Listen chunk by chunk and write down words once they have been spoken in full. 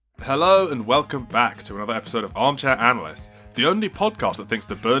Hello and welcome back to another episode of Armchair Analyst, the only podcast that thinks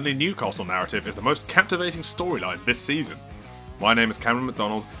the Burnley-Newcastle narrative is the most captivating storyline this season. My name is Cameron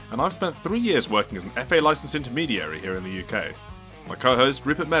MacDonald, and I've spent 3 years working as an FA licensed intermediary here in the UK. My co-host,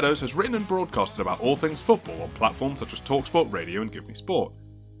 Rupert Meadows, has written and broadcasted about all things football on platforms such as TalkSport Radio and Give Me Sport.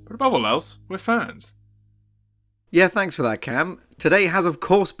 But above all else, we're fans. Yeah, thanks for that, Cam. Today has, of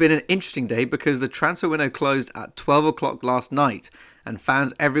course, been an interesting day because the transfer window closed at 12 o'clock last night, and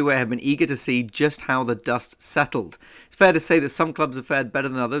fans everywhere have been eager to see just how the dust settled. It's fair to say that some clubs have fared better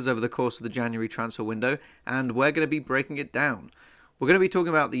than others over the course of the January transfer window, and we're going to be breaking it down. We're going to be talking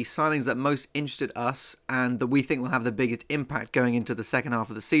about the signings that most interested us and that we think will have the biggest impact going into the second half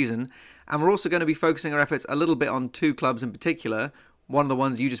of the season, and we're also going to be focusing our efforts a little bit on two clubs in particular, one of the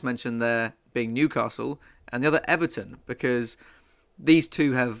ones you just mentioned there being Newcastle, and the other Everton, because these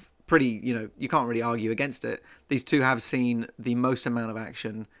two have pretty, you can't really argue against it. These two have seen the most amount of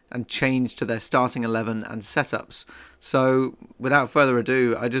action and change to their starting 11 and setups. So, without further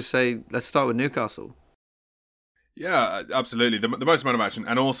ado, I just say, let's start with Newcastle. Yeah, absolutely. The most amount of action,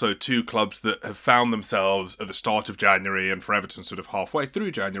 and also two clubs that have found themselves at the start of January, and for Everton sort of halfway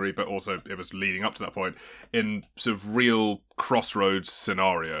through January, but also it was leading up to that point, in sort of real crossroads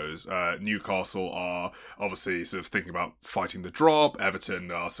scenarios. Newcastle are obviously sort of thinking about fighting the drop. Everton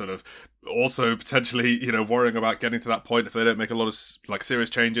are sort of also potentially, worrying about getting to that point if they don't make a lot of serious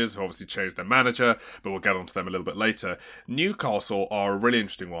changes. They've obviously changed their manager, but we'll get onto them a little bit later. Newcastle are a really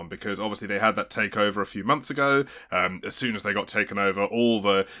interesting one because obviously they had that takeover a few months ago. As soon as they got taken over, all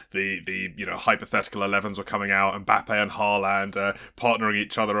the hypothetical 11s were coming out, and Mbappe and Haaland partnering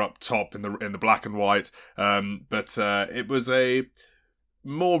each other up top in the black and white. But it was a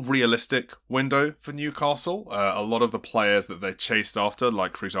more realistic window for Newcastle. A lot of the players that they chased after,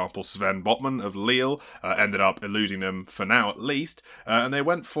 like for example Sven Botman of Lille, ended up eluding them for now at least, and they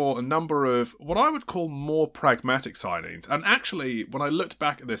went for a number of what I would call more pragmatic signings. And actually, when I looked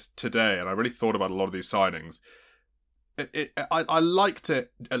back at this today and I really thought about a lot of these signings, I liked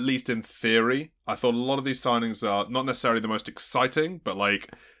it, at least in theory. I thought a lot of these signings are not necessarily the most exciting, but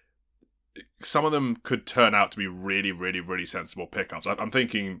some of them could turn out to be really, really, really sensible pickups. I'm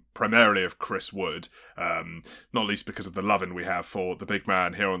thinking primarily of Chris Wood, not least because of the loving we have for the big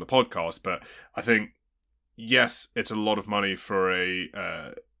man here on the podcast. But I think, yes, it's a lot of money for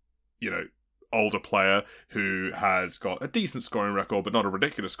a, older player who has got a decent scoring record, but not a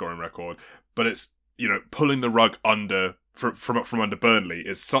ridiculous scoring record. But it's, pulling the rug under from under Burnley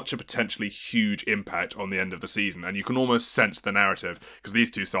is such a potentially huge impact on the end of the season, and you can almost sense the narrative, because these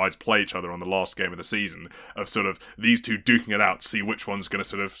two sides play each other on the last game of the season, of sort of these two duking it out to see which one's going to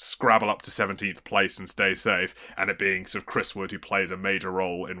sort of scrabble up to 17th place and stay safe, and it being sort of Chris Wood who plays a major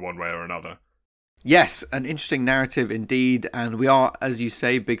role in one way or another. Yes, an interesting narrative indeed, and we are, as you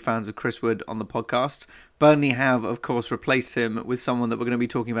say, big fans of Chris Wood on the podcast. Burnley have, of course, replaced him with someone that we're going to be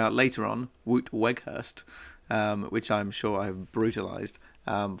talking about later on, Wout Weghorst, which I'm sure I've brutalised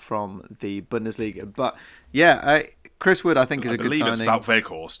from the Bundesliga. But yeah, Chris Wood, I think, is a good signing. I believe it's Wout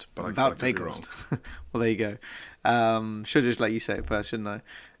Weghorst, but I could be wrong. Well, there you go. Should just let you say it first, shouldn't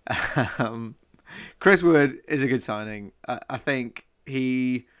I? Chris Wood is a good signing. I think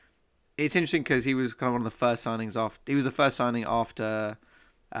it's interesting because he was kind of one of the first signings after. He was the first signing after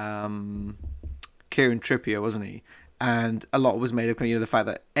Kieran Trippier, wasn't he? And a lot was made of the fact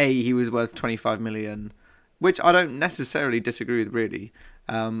that he was worth 25 million, which I don't necessarily disagree with really,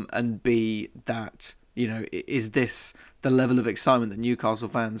 and B, that is this the level of excitement that Newcastle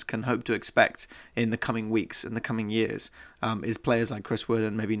fans can hope to expect in the coming weeks and the coming years? Is players like Chris Wood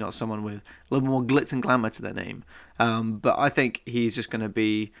and maybe not someone with a little more glitz and glamour to their name, but I think he's just going to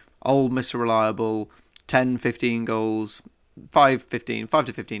be old Mr. Reliable, 10, 15 goals, 5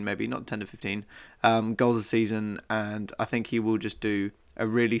 to 15 maybe, not 10 to 15 goals a season, and I think he will just do a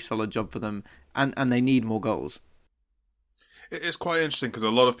really solid job for them, and they need more goals. It's quite interesting because a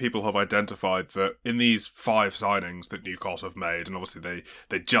lot of people have identified that in these 5 signings that Newcastle have made, and obviously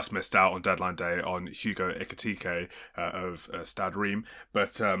they just missed out on deadline day on Hugo Ekitike of Stade Reims,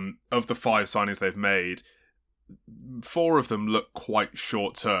 but of the 5 signings they've made, 4 of them look quite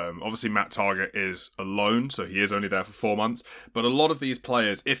short term. Obviously Matt Targett is a loan, so he is only there for 4 months, but a lot of these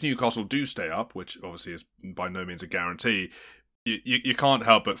players, if Newcastle do stay up, which obviously is by no means a guarantee, you can't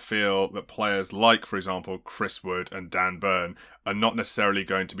help but feel that players like, for example, Chris Wood and Dan Burn are not necessarily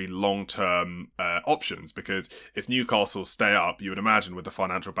going to be long-term options, because if Newcastle stay up, you would imagine with the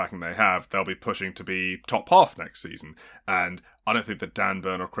financial backing they have, they'll be pushing to be top half next season. And I don't think that Dan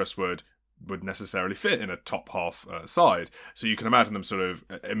Burn or Chris Wood would necessarily fit in a top half side. So you can imagine them sort of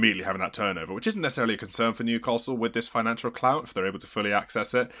immediately having that turnover, which isn't necessarily a concern for Newcastle with this financial clout if they're able to fully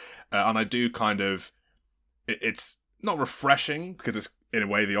access it. And I do kind of, it's not refreshing because it's in a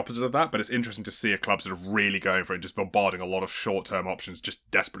way the opposite of that, but it's interesting to see a club sort of really going for it and just bombarding a lot of short-term options, just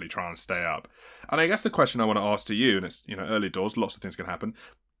desperately trying to stay up. And I guess the question I want to ask to you, and it's, early doors, lots of things can happen.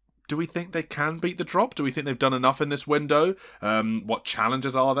 Do we think they can beat the drop? Do we think they've done enough in this window? What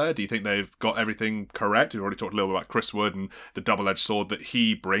challenges are there? Do you think they've got everything correct? We've already talked a little bit about Chris Wood and the double-edged sword that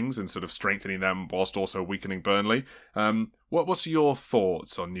he brings and sort of strengthening them whilst also weakening Burnley. What's your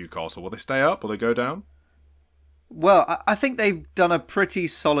thoughts on Newcastle? Will they stay up? Will they go down? Well, I think they've done a pretty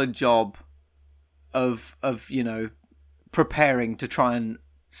solid job of preparing to try and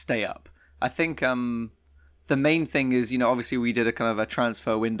stay up. I think the main thing is, obviously we did a kind of a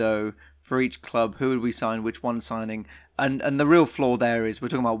transfer window for each club. Who would we sign? Which one signing? And the real flaw there is we're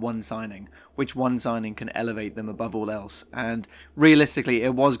talking about one signing. Which one signing can elevate them above all else? And realistically,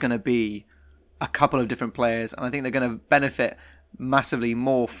 it was going to be a couple of different players. And I think they're going to benefit massively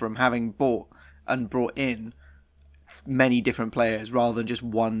more from having bought and brought in many different players rather than just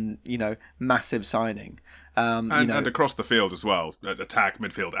one, massive signing. And across the field as well, attack,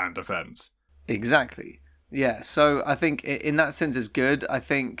 midfield and defence. Exactly. Yeah, so I think in that sense it's good. I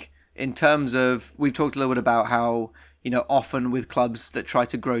think in terms of, we've talked a little bit about how, often with clubs that try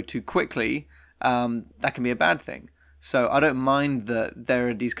to grow too quickly, that can be a bad thing. So I don't mind that there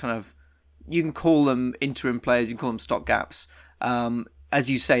are these kind of, you can call them interim players, you can call them stopgaps.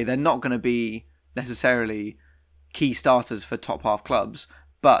 As you say, they're not going to be necessarily key starters for top half clubs,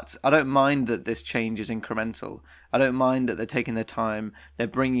 but I don't mind that this change is incremental. I don't mind that they're taking their time, they're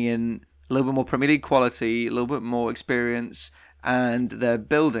bringing in a little bit more Premier League quality, a little bit more experience, and they're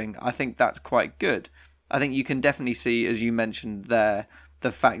building. I think that's quite good. I think you can definitely see, as you mentioned there,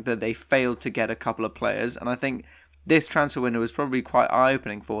 the fact that they failed to get a couple of players, and I think this transfer window was probably quite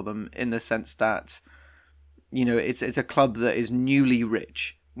eye-opening for them in the sense that, it's a club that is newly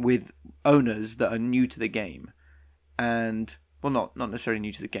rich with owners that are new to the game. And, well, not necessarily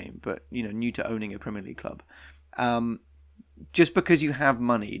new to the game, but, new to owning a Premier League club. Just because you have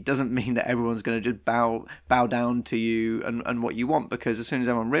money doesn't mean that everyone's going to just bow down to you and what you want, because as soon as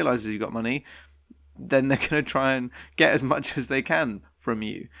everyone realises you've got money, then they're going to try and get as much as they can from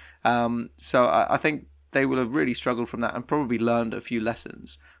you. So I think they will have really struggled from that and probably learned a few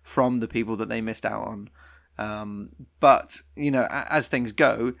lessons from the people that they missed out on. But, as things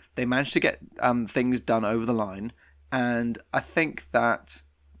go, they managed to get things done over the line. And I think that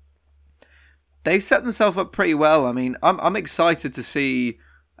they've set themselves up pretty well. I mean, I'm excited to see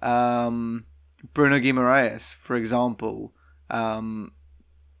Bruno Guimaraes, for example, in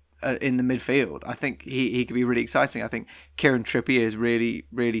the midfield. I think he could be really exciting. I think Kieran Trippier is really,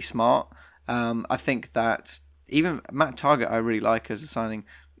 really smart. I think that even Matt Targett I really like as a signing.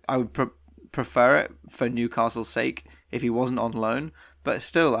 I would prefer it for Newcastle's sake if he wasn't on loan. But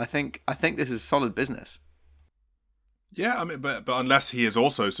still, I think this is solid business. Yeah, I mean, but unless he is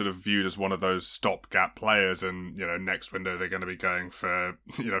also sort of viewed as one of those stopgap players, and next window they're going to be going for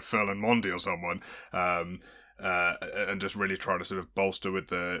Ferland Mondi or someone, and just really try to sort of bolster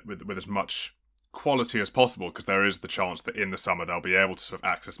with as much quality as possible, because there is the chance that in the summer they'll be able to sort of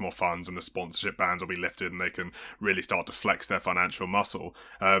access more funds and the sponsorship bans will be lifted and they can really start to flex their financial muscle.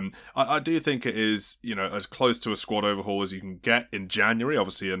 I do think it is, as close to a squad overhaul as you can get in January.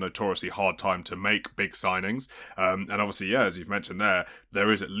 Obviously a notoriously hard time to make big signings. And obviously, yeah, as you've mentioned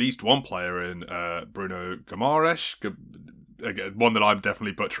there is at least one player in Bruno Guimaraes, one that I'm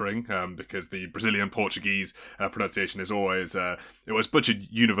definitely butchering, because the Brazilian-Portuguese pronunciation is always it was butchered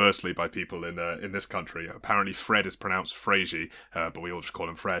universally by people in this country. Apparently, Fred is pronounced Frazy, but we all just call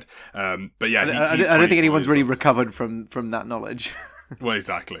him Fred. But yeah, I don't think anyone's really recovered from that knowledge. Well,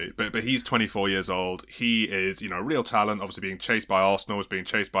 exactly. But he's 24 years old. He is, a real talent. Obviously, being chased by Arsenal, was being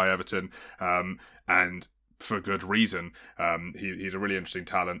chased by Everton, and for good reason. He's a really interesting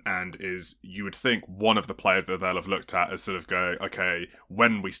talent, and is, you would think, one of the players that they'll have looked at as sort of going, okay,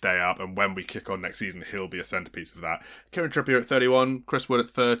 when we stay up and when we kick on next season, he'll be a centrepiece of that. Kieran Trippier at 31, Chris Wood at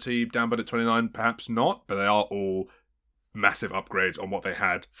 30, Dan Burn at 29, perhaps not, but they are all massive upgrades on what they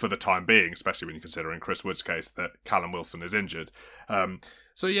had for the time being, especially when you consider in Chris Wood's case that Callum Wilson is injured.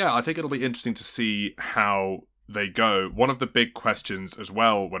 So yeah, I think it'll be interesting to see how they go. One of the big questions as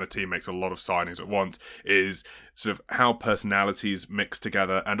well when a team makes a lot of signings at once is sort of how personalities mix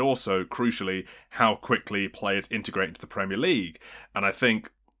together, and also, crucially, how quickly players integrate into the Premier League. And I think,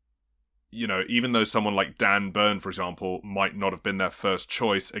 even though someone like Dan Burn, for example, might not have been their first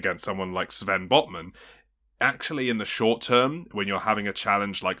choice against someone like Sven Botman, actually in the short term, when you're having a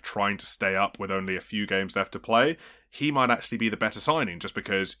challenge like trying to stay up with only a few games left to play, he might actually be the better signing just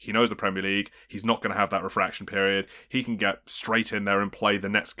because he knows the Premier League. He's not going to have that refraction period. He can get straight in there and play the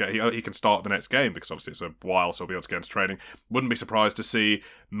next game. He can start the next game because obviously it's a while, so he'll be able to get into training. Wouldn't be surprised to see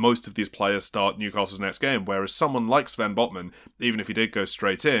most of these players start Newcastle's next game, whereas someone like Sven Botman, even if he did go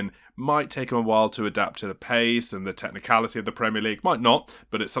straight in, might take him a while to adapt to the pace and the technicality of the Premier League. Might not,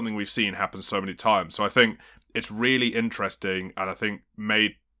 but it's something we've seen happen so many times. So I think it's really interesting, and I think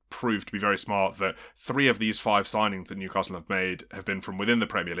proved to be very smart that 3 of these 5 signings that Newcastle have made have been from within the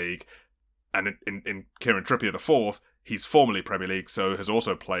Premier League. And in Kieran Trippier, the 4th, he's formerly Premier League, so has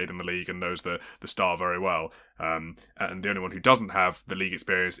also played in the league and knows the style very well. And the only one who doesn't have the league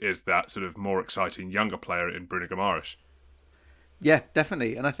experience is that sort of more exciting younger player in Bruno Guimaraes. Yeah,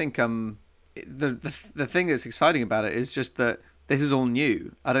 definitely. And I think the thing that's exciting about it is just that this is all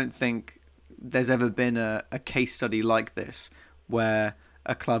new. I don't think there's ever been a case study like this where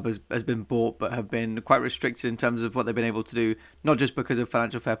a club has been bought but have been quite restricted in terms of what they've been able to do, not just because of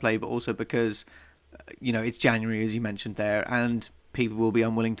financial fair play, but also because, it's January, as you mentioned there, and people will be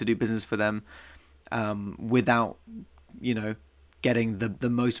unwilling to do business for them without, getting the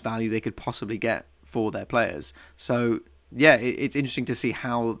most value they could possibly get for their players. So, yeah, it's interesting to see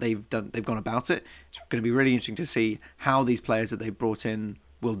how they've gone about it. It's going to be really interesting to see how these players that they brought in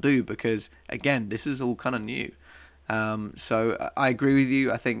will do because, again, this is all kind of new. So I agree with you.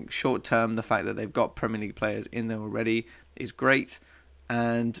 I think short term, the fact that they've got Premier League players in there already is great.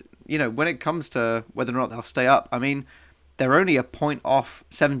 And, when it comes to whether or not they'll stay up, I mean, they're only a point off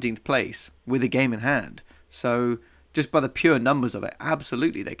 17th place with a game in hand. So just by the pure numbers of it,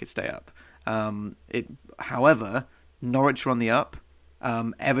 absolutely they could stay up. However, Norwich are on the up.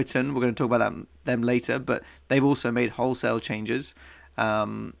 Everton, we're going to talk about them later, but they've also made wholesale changes.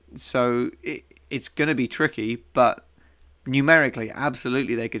 So it's going to be tricky, but numerically,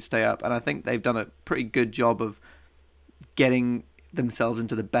 absolutely they could stay up. And I think they've done a pretty good job of getting themselves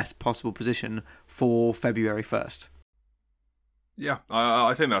into the best possible position for February 1st. Yeah,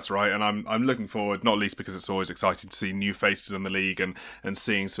 I think that's right, and I'm looking forward, not least because it's always exciting to see new faces in the league and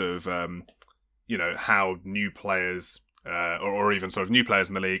seeing sort of how new players. Or even sort of new players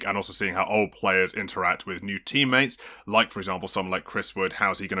in the league, and also seeing how old players interact with new teammates. Like, for example, someone like Chris Wood,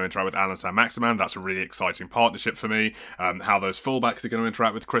 how's he going to interact with Alan Saint-Maximin? That's a really exciting partnership for me. How those fullbacks are going to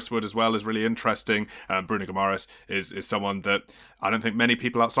interact with Chris Wood as well is really interesting. Bruno Guimaraes is someone that I don't think many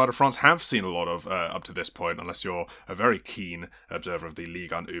people outside of France have seen a lot of up to this point, unless you're a very keen observer of the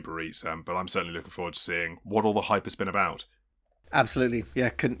Ligue 1 Uber Eats. But I'm certainly looking forward to seeing what all the hype has been about. Absolutely. Yeah,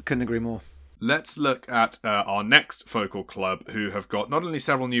 couldn't agree more. Let's look at our next focal club, who have got not only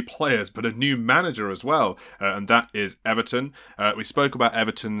several new players, but a new manager as well, and that is Everton. We spoke about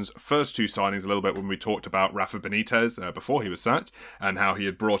Everton's first 2 signings a little bit when we talked about Rafa Benitez before he was sacked, and how he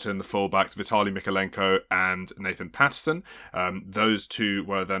had brought in the fullbacks Vitaly Mikalenko and Nathan Patterson. Those 2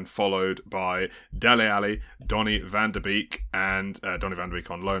 were then followed by Dele Alli, Donny van der Beek, and Donny van der Beek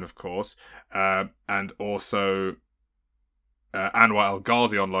on loan, of course, and also Anwar El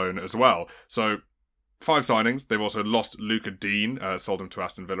Ghazi on loan as well. So 5 signings. They've also lost Luca Dean, sold him to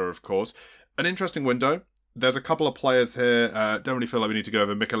Aston Villa, of course. An interesting window. There's a couple of players here. Don't really feel like we need to go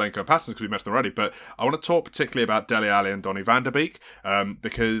over Mikalenko and Patterson because we met them already, but I want to talk particularly about Dele Alli and Donny van der Beek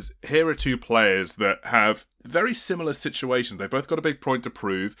because here are 2 players that have very similar situations. They've both got a big point to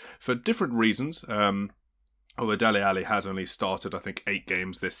prove for different reasons. Although Dele Alli has only started, I think, 8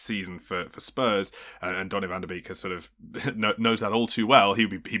 games this season for Spurs, and Donny van der Beek has sort of knows that all too well.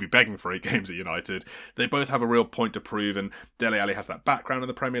 He'd be begging for 8 games at United. They both have a real point to prove, and Dele Alli has that background in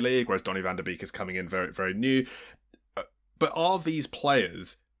the Premier League, whereas Donny van der Beek is coming in very, very new. But are these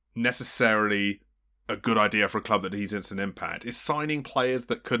players necessarily a good idea for a club that needs instant impact? Is signing players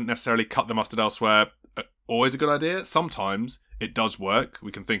that couldn't necessarily cut the mustard elsewhere always a good idea? Sometimes it does work.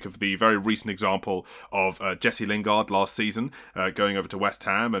 We can think of the very recent example of Jesse Lingard last season going over to West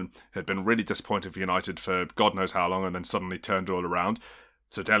Ham and had been really disappointed for United for God knows how long and then suddenly turned it all around.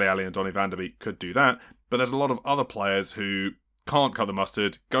 So Dele Alli and Donny van der Beek could do that. But there's a lot of other players who can't cut the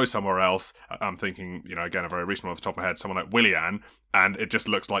mustard, go somewhere else. I'm thinking, again, a very recent one off the top of my head, someone like Willian, and it just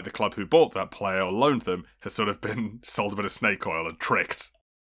looks like the club who bought that player or loaned them has sort of been sold a bit of snake oil and tricked.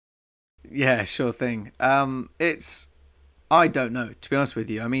 Yeah, sure thing. I don't know, to be honest with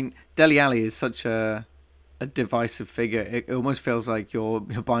you. I mean, Dele Alli is such a divisive figure. It almost feels like you're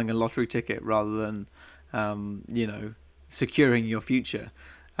buying a lottery ticket rather than, securing your future.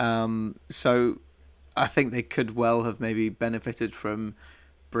 So I think they could well have maybe benefited from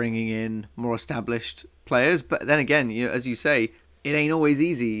bringing in more established players. But then again, as you say, it ain't always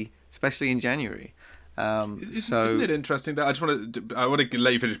easy, especially in January. Isn't it interesting that I want to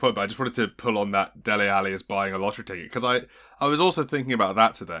let you finish your point, but I just wanted to pull on that Dele Alli is buying a lottery ticket, because I was also thinking about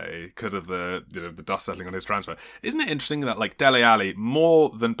that today because of the dust settling on his transfer. Isn't it interesting that like Dele Alli, more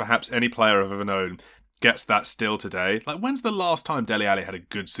than perhaps any player I've ever known, gets that still today? Like, when's the last time Dele Alli had a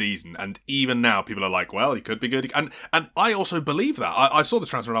good season? And even now, people are like, well, he could be good. And I also believe that. I saw this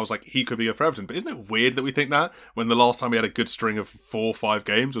transfer and I was like, he could be good for Everton. But isn't it weird that we think that when the last time he had a good string of 4 or 5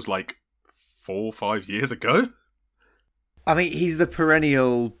 games was like 4 or 5 years ago? I mean, he's the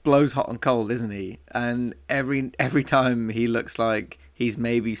perennial blows hot and cold, isn't he? And every time he looks like he's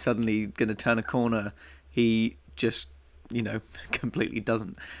maybe suddenly going to turn a corner, he just, completely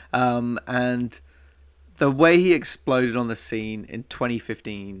doesn't. And the way he exploded on the scene in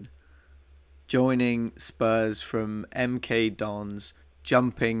 2015, joining Spurs from MK Dons,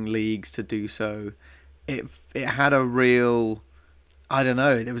 jumping leagues to do so, it had a real, I don't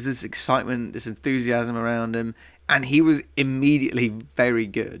know, there was this excitement, this enthusiasm around him, and he was immediately very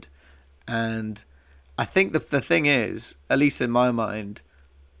good. And I think the thing is, at least in my mind,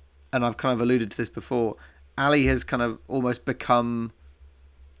 and I've kind of alluded to this before, Ali has kind of almost become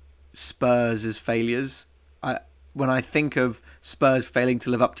Spurs' failures. When I think of Spurs failing to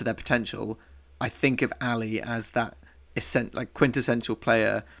live up to their potential, I think of Ali as that quintessential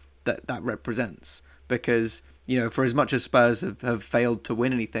player that represents. Because, for as much as Spurs have failed to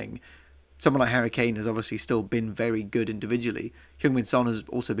win anything, someone like Harry Kane has obviously still been very good individually. Heung-min Son has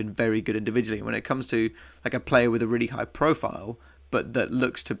also been very good individually. And when it comes to like a player with a really high profile, but that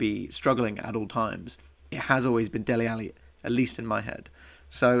looks to be struggling at all times, it has always been Dele Alli, at least in my head.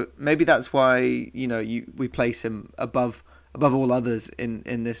 So maybe that's why we place him above all others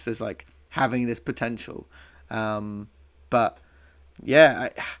in this as like having this potential. But yeah,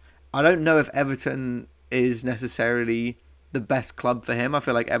 I don't know if Everton is necessarily the best club for him. I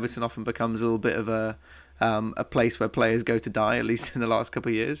feel like Everton often becomes a little bit of a place where players go to die, at least in the last couple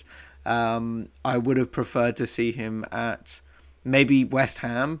of years. I would have preferred to see him at maybe West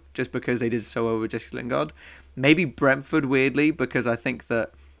Ham, just because they did so well with Jesse Lingard. Maybe Brentford, weirdly, because I think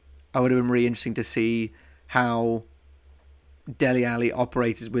that I would have been really interesting to see how Dele Alli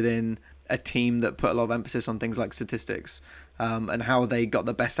operated within a team that put a lot of emphasis on things like statistics, and how they got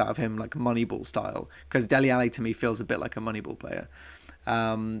the best out of him, like Moneyball style. Because Dele Alli, to me, feels a bit like a Moneyball player.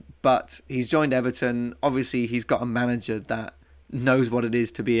 But he's joined Everton. Obviously, he's got a manager that knows what it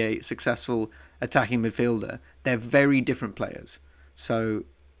is to be a successful attacking midfielder. They're very different players. So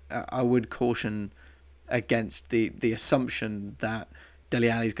I would caution against the assumption that Dele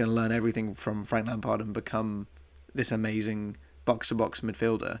Alli is going to learn everything from Frank Lampard and become this amazing box-to-box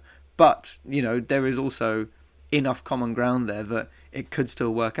midfielder. But, there is also enough common ground there that it could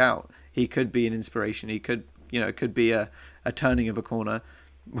still work out. He could be an inspiration. He could, it could be a turning of a corner.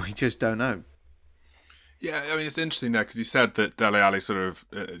 We just don't know. Yeah, I mean, it's interesting there because you said that Dele Alli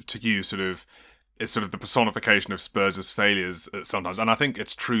to you, is sort of the personification of Spurs' failures sometimes. And I think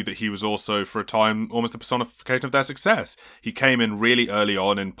it's true that he was also, for a time, almost the personification of their success. He came in really early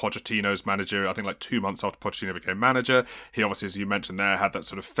on in Pochettino's manager, I think like 2 months after Pochettino became manager. He obviously, as you mentioned there, had that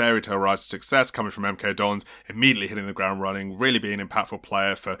sort of fairy tale rise to success coming from MK Dons, immediately hitting the ground running, really being an impactful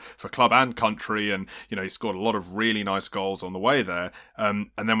player for club and country. And, he scored a lot of really nice goals on the way there. And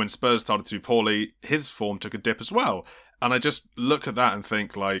then when Spurs started to do poorly, his form took a dip as well. And I just look at that and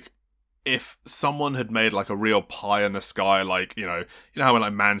think, like, if someone had made like a real pie in the sky, like, you know how when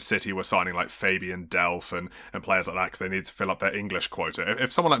like Man City were signing like Fabian Delph and players like that because they needed to fill up their English quota.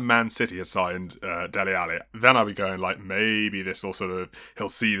 If someone like Man City had signed Dele Alli, then I'd be going like, maybe this will he'll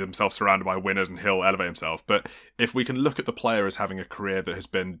see himself surrounded by winners and he'll elevate himself. But if we can look at the player as having a career that has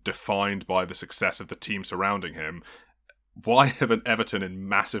been defined by the success of the team surrounding him, why haven't Everton in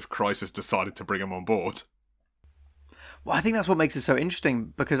massive crisis decided to bring him on board? Well, I think that's what makes it so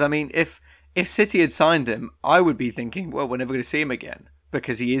interesting, because, I mean, if City had signed him, I would be thinking, well, we're never going to see him again,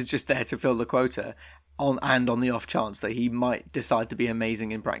 because he is just there to fill the quota on the off chance that he might decide to be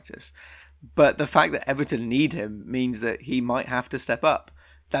amazing in practice. But the fact that Everton need him means that he might have to step up.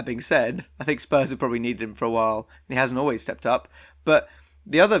 That being said, I think Spurs have probably needed him for a while, and he hasn't always stepped up. But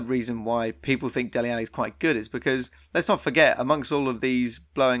the other reason why people think Dele Alli is quite good is because, let's not forget, amongst all of these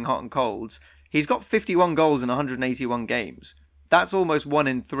blowing hot and colds, he's got 51 goals in 181 games. That's almost 1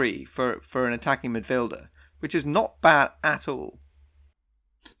 in 3 for an attacking midfielder, which is not bad at all.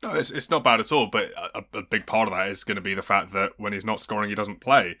 No, it's not bad at all, but a big part of that is going to be the fact that when he's not scoring, he doesn't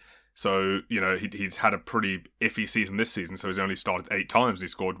play. So, he's had a pretty iffy season this season, so he's only started 8 times and he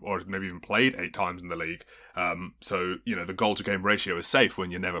scored, or maybe even played 8 times in the league. So, the goal-to-game ratio is safe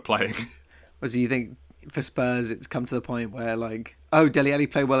when you're never playing. So you think for Spurs, it's come to the point where like, oh, Dele Alli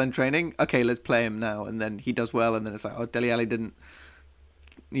played well in training. Okay, let's play him now, and then he does well, and then it's like, oh, Dele Alli didn't,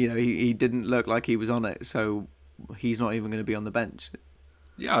 he didn't look like he was on it, so he's not even going to be on the bench.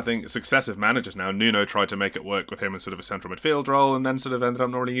 Yeah, I think successive managers now. Nuno tried to make it work with him in sort of a central midfield role and then sort of ended up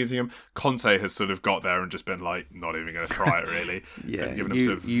not really using him. Conte has sort of got there and just been like, not even going to try it really. Yeah, and given him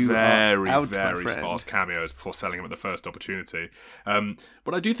sort of very sparse cameos before selling him at the first opportunity.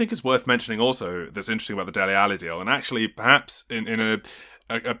 What I do think is worth mentioning also that's interesting about the Dele Alli deal, and actually perhaps in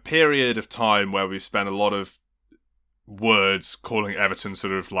a period of time where we've spent a lot of words calling Everton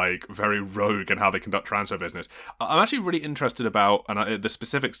sort of like very rogue in how they conduct transfer business. I'm actually really interested about, and the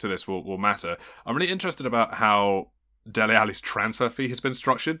specifics to this will matter, I'm really interested about how Dele Alli's transfer fee has been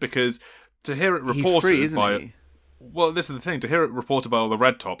structured, because to hear it reported He's free, isn't he? Well, this is the thing, to hear it reported by all the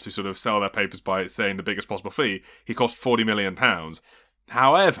red tops who sort of sell their papers by saying the biggest possible fee, he cost £40 million.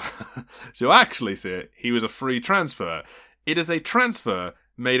 However, to actually see it, he was a free transfer. It is a transfer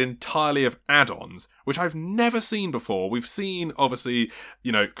made entirely of add-ons, which I've never seen before. We've seen, obviously,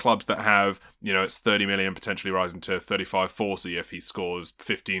 clubs that have, it's 30 million potentially rising to 35, 40 if he scores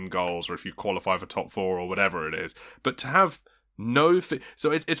 15 goals or if you qualify for top four or whatever it is. But to have so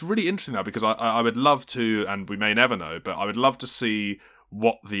it's really interesting now, because I would love to, and we may never know, but I would love to see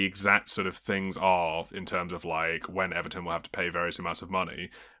what the exact sort of things are in terms of like when Everton will have to pay various amounts of money,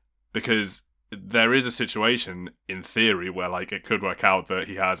 because there is a situation, in theory, where like it could work out that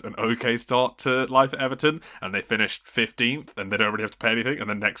he has an okay start to life at Everton and they finish 15th and they don't really have to pay anything, and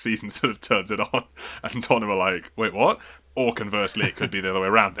then next season sort of turns it on and Tottenham are like, wait, what? Or conversely, it could be the other way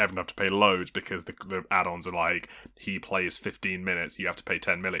around. Everton have to pay loads because the add-ons are like, he plays 15 minutes, you have to pay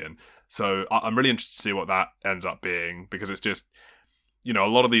 10 million. So I'm really interested to see what that ends up being, because it's just, a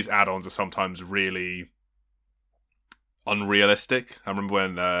lot of these add-ons are sometimes really unrealistic. I remember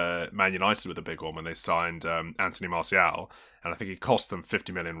when Man United were the big one, when they signed Anthony Martial, and I think it cost them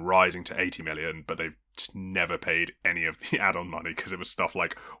 50 million rising to 80 million, but they've just never paid any of the add-on money, because it was stuff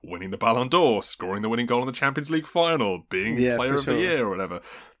like winning the Ballon d'Or, scoring the winning goal in the Champions League final, being player of the year or whatever.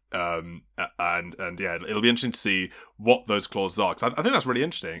 And yeah, it'll be interesting to see what those clauses are, because I think that's really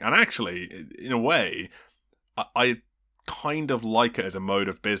interesting. And actually, in a way, I kind of like it as a mode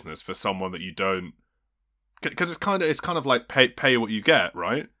of business for someone that you don't, because it's kind of like pay what you get,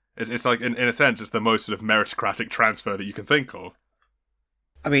 right? It's like in a sense, it's the most sort of meritocratic transfer that you can think of.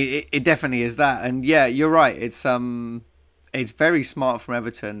 I mean, it definitely is that, and yeah, you're right. It's very smart from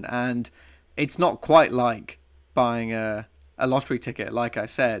Everton, and it's not quite like buying a lottery ticket. Like I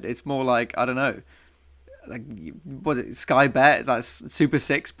said, it's more like, I don't know, like, was it Sky Bet? That's Super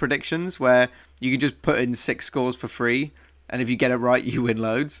Six predictions, where you can just put in 6 scores for free, and if you get it right, you win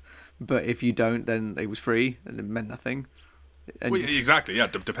loads. But if you don't, then it was free and it meant nothing. Well, exactly, yeah.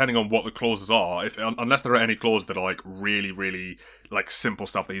 Depending on what the clauses are, unless there are any clauses that are like really, really like simple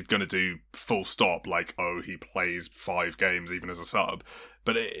stuff that he's going to do full stop, like, oh, he plays 5 games even as a sub.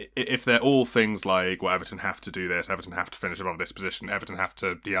 But if they're all things like, well, Everton have to do this, Everton have to finish above this position,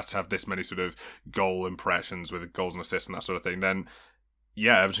 he has to have this many sort of goal impressions with goals and assists and that sort of thing, then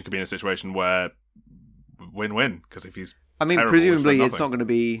yeah, Everton could be in a situation where win-win, because if he's presumably it's not going to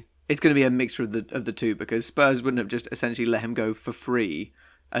be. It's going to be a mixture of the two, because Spurs wouldn't have just essentially let him go for free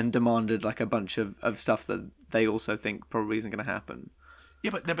and demanded like a bunch of stuff that they also think probably isn't going to happen.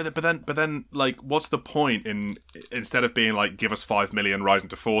 Yeah, but then, like, what's the point instead of being like, give us 5 million rising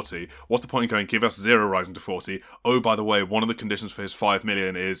to 40? What's the point in going, give us 0 rising to 40? Oh, by the way, one of the conditions for his 5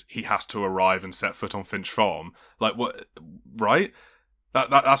 million is he has to arrive and set foot on Finch Farm. Like, what? Right?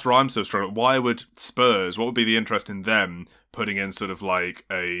 That's where I'm so struggling. Why would Spurs? What would be the interest in them putting in sort of like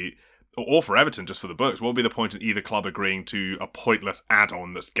or for Everton, just for the books? What would be the point in either club agreeing to a pointless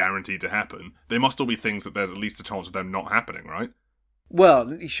add-on that's guaranteed to happen? They must all be things that there's at least a chance of them not happening, right?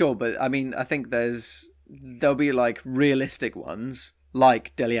 Well, sure, but I mean, I think there'll be like realistic ones,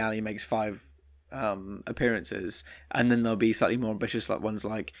 like Dele Alli makes 5 appearances, and then there'll be slightly more ambitious like ones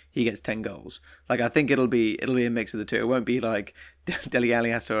like he gets 10 goals. Like, I think it'll be a mix of the two. It won't be like Dele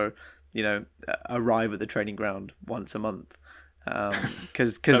Alli has to arrive at the training ground once a month,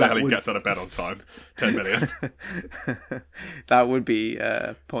 because that gets out of bed on time. 10 million. That would be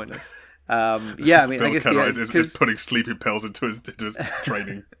pointless. Yeah, I mean, Bill I guess Kenwright is putting sleeping pills into his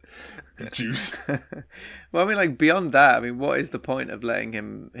training juice. Well, I mean, like, beyond that, I mean, what is the point of letting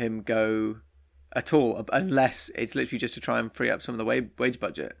him go at all, unless it's literally just to try and free up some of the wage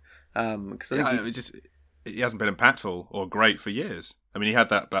budget? Because he hasn't been impactful or great for years. I mean, he had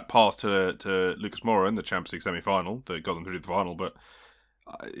that pass to Lucas Moura in the Champions League semi-final that got them through the final, but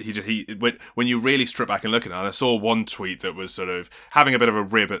when you really strip back and look at it, and I saw one tweet that was sort of having a bit of a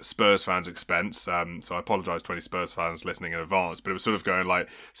rib at Spurs fans' expense. So I apologise to any Spurs fans listening in advance, but it was sort of going like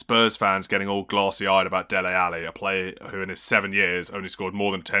Spurs fans getting all glassy-eyed about Dele Alli, a player who in his 7 years only scored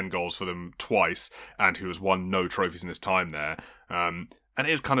more than 10 goals for them twice, and who has won no trophies in his time there. And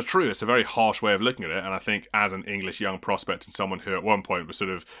it is kind of true. It's a very harsh way of looking at it. And I think as an English young prospect and someone who at one point was sort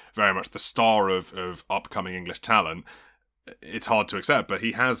of very much the star of upcoming English talent, it's hard to accept. But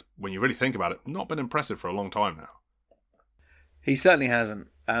he has, when you really think about it, not been impressive for a long time now. He certainly hasn't.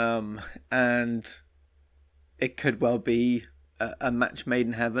 And it could well be a match made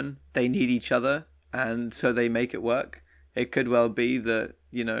in heaven. They need each other, and so they make it work. It could well be that,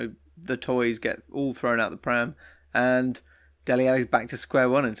 the toys get all thrown out the pram, and Dele Alli's back to square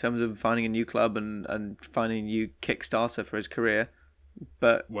one in terms of finding a new club and finding a new kickstarter for his career.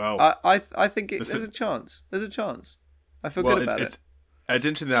 But I think there's a chance. There's a chance. I feel good about it. It's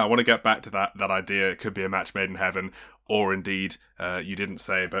interesting that I want to get back to that idea. It could be a match made in heaven, or indeed, you didn't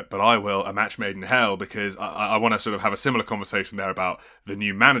say, but I will, a match made in hell, because I want to sort of have a similar conversation there about the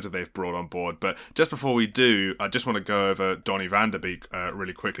new manager they've brought on board. But just before we do, I just want to go over Donny van der Beek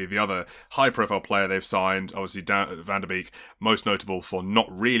really quickly. The other high-profile player they've signed, obviously Van der Beek, most notable for not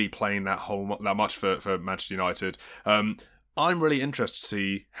really playing that much for Manchester United. I'm really interested to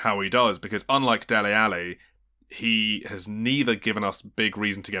see how he does, because unlike Dele Alli, he has neither given us big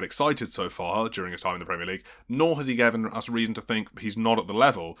reason to get excited so far during his time in the Premier League, nor has he given us reason to think he's not at the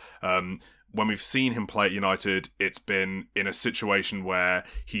level. When we've seen him play at United, it's been in a situation where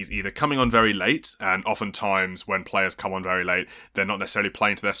he's either coming on very late, and oftentimes when players come on very late, they're not necessarily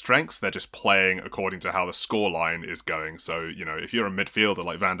playing to their strengths, they're just playing according to how the scoreline is going. So, if you're a midfielder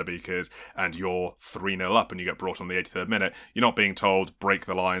like Van der Beek is, and you're 3-0 up and you get brought on the 83rd minute, you're not being told, break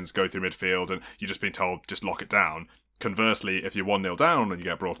the lines, go through midfield, and you're just being told, just lock it down. Conversely, if you're 1-0 down and you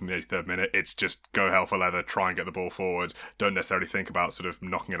get brought in the 83rd minute, it's just go hell for leather, try and get the ball forward. Don't necessarily think about sort of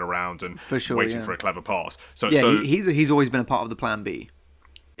knocking it around and waiting for a clever pass. He's always been a part of the plan B.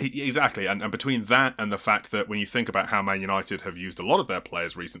 Exactly, and between that and the fact that when you think about how Man United have used a lot of their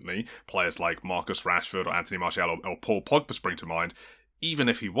players recently, players like Marcus Rashford or Anthony Martial or Paul Pogba spring to mind, even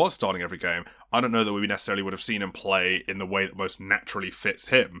if he was starting every game, I don't know that we necessarily would have seen him play in the way that most naturally fits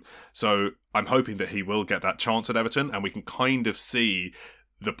him. So I'm hoping that he will get that chance at Everton, and we can kind of see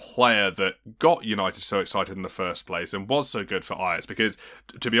the player that got United so excited in the first place and was so good for Ajax. Because,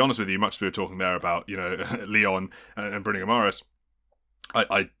 to be honest with you, much as we were talking there about, Leon and Bruno Guimaraes,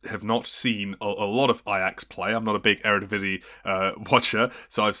 I have not seen a lot of Ajax play. I'm not a big Eredivisie watcher,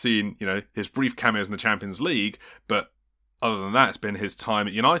 so I've seen, his brief cameos in the Champions League, but other than that, it's been his time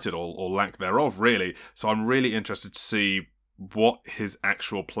at United, or lack thereof, really. So I'm really interested to see what his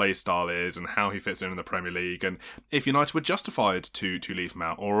actual play style is and how he fits in the Premier League, and if United were justified to leave him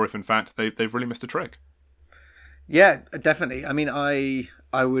out, or if in fact they've really missed a trick. Yeah, definitely. I mean, I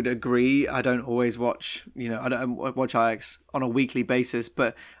would agree. I don't always watch, I don't watch Ajax on a weekly basis,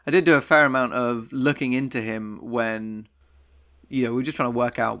 but I did do a fair amount of looking into him when, we were just trying to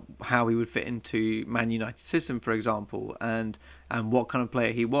work out how he would fit into Man United's system, for example, and what kind of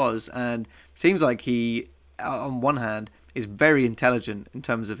player he was. And it seems like he, on one hand, is very intelligent in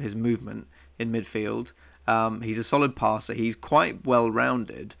terms of his movement in midfield. He's a solid passer. He's quite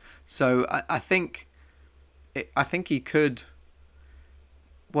well-rounded. So I think he could.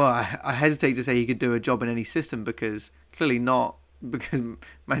 Well, I hesitate to say he could do a job in any system, because clearly not. Because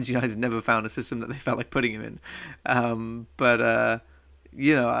Manchester United never found a system that they felt like putting him in. I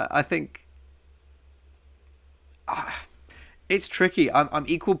think it's tricky. I'm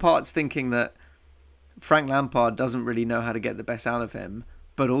equal parts thinking that Frank Lampard doesn't really know how to get the best out of him,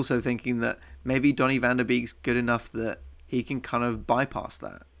 but also thinking that maybe Donny van der Beek's good enough that he can kind of bypass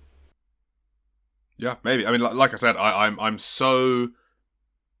that. Yeah, maybe. I mean, like I said, I'm so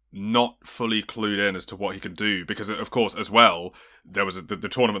not fully clued in as to what he can do, because of course as well there was the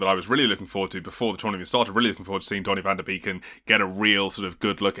tournament that I was really looking forward to before the tournament started, really looking forward to seeing Donny van der Beek and get a real sort of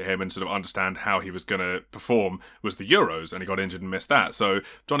good look at him and sort of understand how he was going to perform, was the Euros, and he got injured and missed that. So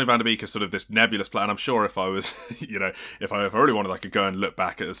Donny van der Beek is sort of this nebulous player, and I'm sure if I was if I really wanted, I could go and look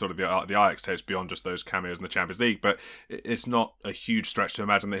back at sort of the Ajax tapes beyond just those cameos in the Champions League, but it's not a huge stretch to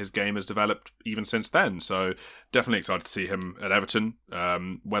imagine that his game has developed even since then. So definitely excited to see him at Everton,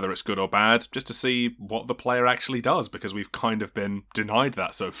 whether it's good or bad, just to see what the player actually does, because we've kind of been denied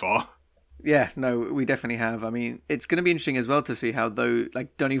that so far. Yeah, no, we definitely have. I mean, it's going to be interesting as well to see how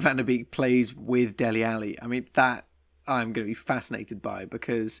Donny van der Beek plays with Dele Alli. I mean, that I'm going to be fascinated by,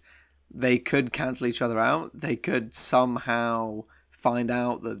 because they could cancel each other out. They could somehow find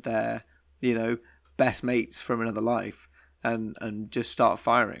out that they're, best mates from another life. and just start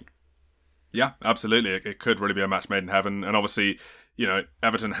firing. Yeah, absolutely. It could really be a match made in heaven. And obviously,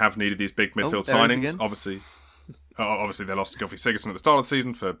 Everton have needed these big midfield signings. Obviously, they lost to Gylfi Sigurdsson at the start of the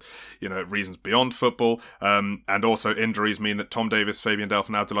season for, reasons beyond football. And also injuries mean that Tom Davis, Fabian Delph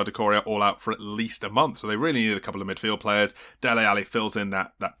and Abdoulaye Doucouré are all out for at least a month. So they really needed a couple of midfield players. Dele Alli fills in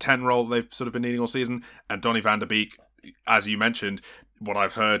that 10 role they've sort of been needing all season. And Donny van der Beek, as you mentioned, what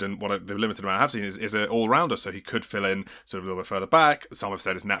I've heard and what the limited amount I have seen is an all-rounder, so he could fill in sort of a little bit further back. Some have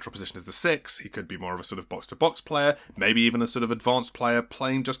said his natural position is the 6. He could be more of a sort of box-to-box player, maybe even a sort of advanced player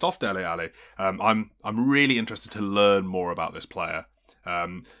playing just off Dele Alli. I'm really interested to learn more about this player.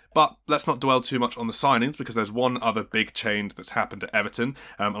 But let's not dwell too much on the signings, because there's one other big change that's happened at Everton.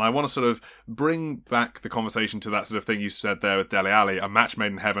 And I want to sort of bring back the conversation to that sort of thing you said there with Dele Alli, a match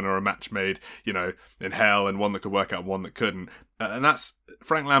made in heaven or a match made, in hell, and one that could work out and one that couldn't. And that's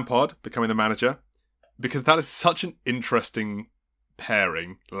Frank Lampard becoming the manager, because that is such an interesting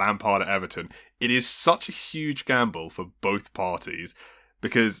pairing, Lampard at Everton. It is such a huge gamble for both parties,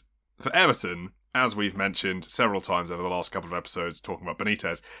 because for Everton, as we've mentioned several times over the last couple of episodes talking about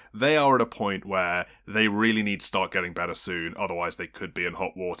Benitez, they are at a point where they really need to start getting better soon, otherwise they could be in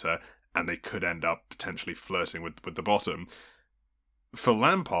hot water and they could end up potentially flirting with the bottom. For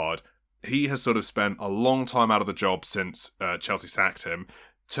Lampard, he has sort of spent a long time out of the job since Chelsea sacked him,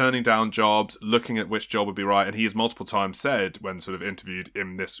 turning down jobs, looking at which job would be right, and he has multiple times said, when sort of interviewed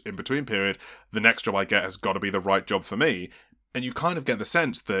in this in-between period, the next job I get has got to be the right job for me. And you kind of get the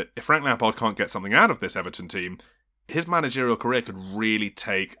sense that if Frank Lampard can't get something out of this Everton team, his managerial career could really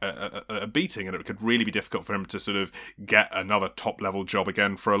take a beating, and it could really be difficult for him to sort of get another top-level job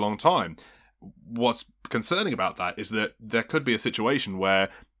again for a long time. What's concerning about that is that there could be a situation where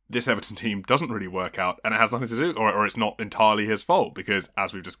this Everton team doesn't really work out, and it has nothing to do, or it's not entirely his fault, because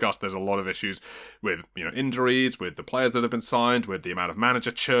as we've discussed, there's a lot of issues with injuries, with the players that have been signed, with the amount of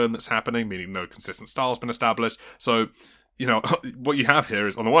manager churn that's happening, meaning no consistent style's been established. So, what you have here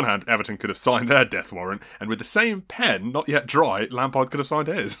is, on the one hand, Everton could have signed their death warrant, and with the same pen, not yet dry, Lampard could have signed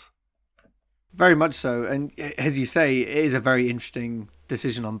his. Very much so. And as you say, it is a very interesting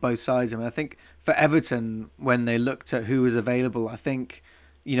decision on both sides. I mean, I think for Everton, when they looked at who was available, I think,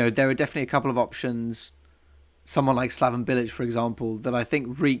 there were definitely a couple of options. Someone like Slaven Bilic, for example, that I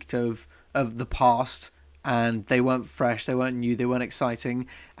think reeked of the past, and they weren't fresh, they weren't new, they weren't exciting,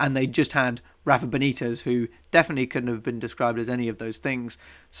 and they just had Rafa Benitez, who definitely couldn't have been described as any of those things.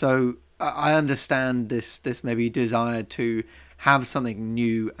 So I understand this maybe desire to have something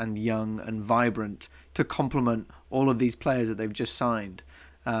new and young and vibrant to complement all of these players that they've just signed.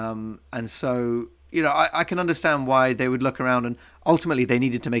 And so, I can understand why they would look around, and ultimately they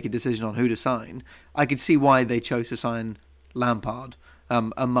needed to make a decision on who to sign. I could see why they chose to sign Lampard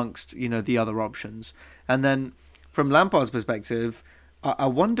amongst, the other options. And then from Lampard's perspective, I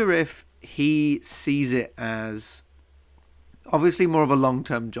wonder if he sees it as obviously more of a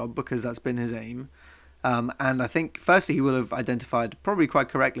long-term job, because that's been his aim. And I think, firstly, he will have identified, probably quite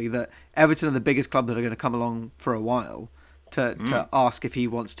correctly, that Everton are the biggest club that are going to come along for a while to ask if he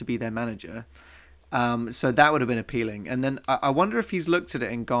wants to be their manager. So that would have been appealing. And then I wonder if he's looked at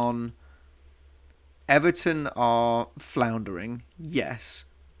it and gone, Everton are floundering, yes,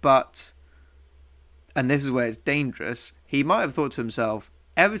 but, and this is where it's dangerous, he might have thought to himself,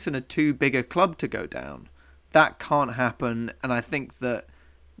 Everton are too big a club to go down. That can't happen, and I think that,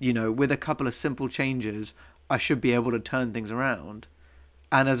 with a couple of simple changes, I should be able to turn things around.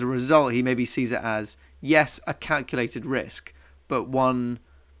 And as a result, he maybe sees it as, yes, a calculated risk, but one,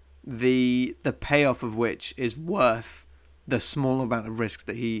 the payoff of which is worth the small amount of risk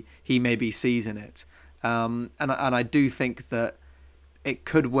that he maybe sees in it. And I do think that it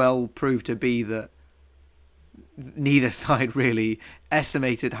could well prove to be that neither side really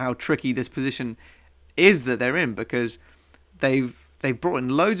estimated how tricky this position is that they're in, because they've brought in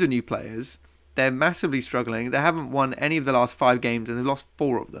loads of new players. They're massively struggling. They haven't won any of the last 5 games, and they've lost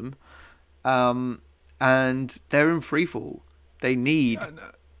 4 of them. And they're in freefall. They need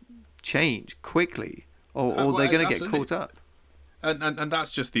change quickly, or they're going to get caught up. And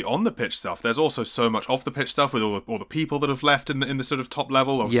that's just the on the pitch stuff. There's also so much off the pitch stuff with all the people that have left in the sort of top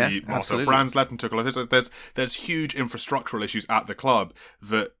level. Obviously, Marcel Brands left and took a lot of it. There's huge infrastructural issues at the club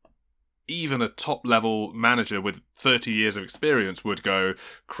that even a top level manager with 30 years of experience would go,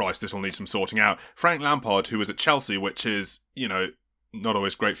 Christ, this will need some sorting out. Frank Lampard, who was at Chelsea, which is, not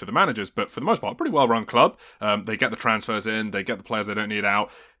always great for the managers, but for the most part, a pretty well run club. They get the transfers in, they get the players they don't need out.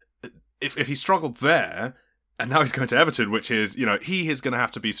 If he struggled there, And now he's going to Everton, which is, he is going to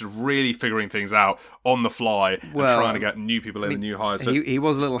have to be sort of really figuring things out on the fly and trying to get new people in and new hires. So, he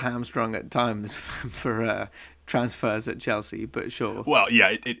was a little hamstrung at times for transfers at Chelsea, but sure. Well,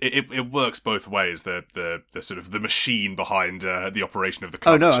 yeah, it works both ways. The sort of the machine behind the operation of the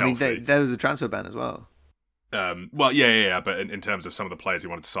club. Oh no, Chelsea. I mean there was a transfer ban as well. Well, yeah, but in terms of some of the players he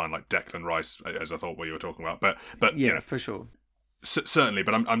wanted to sign, like Declan Rice, as I thought what you were talking about, but yeah, for sure. Certainly,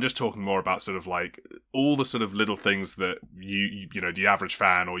 but I'm just talking more about sort of like all the sort of little things that you the average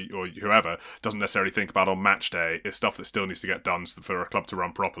fan or whoever doesn't necessarily think about on match day is stuff that still needs to get done for a club to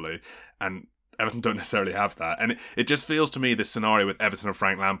run properly, and Everton don't necessarily have that. And it just feels to me, this scenario with Everton and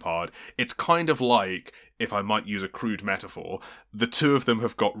Frank Lampard, it's kind of like, if I might use a crude metaphor, the two of them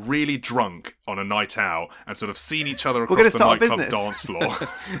have got really drunk on a night out and sort of seen each other across the nightclub dance floor.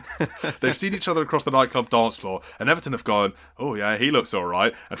 They've seen each other across the nightclub dance floor, and Everton have gone, oh yeah, he looks all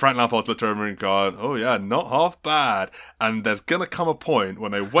right. And Frank Lampard's looked over and gone, oh yeah, not half bad. And there's going to come a point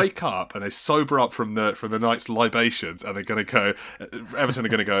when they wake up and they sober up from the night's libations, and they're going to go, Everton are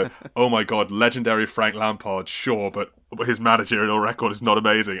going to go, oh my God, legendary Frank Lampard, sure, but his managerial record is not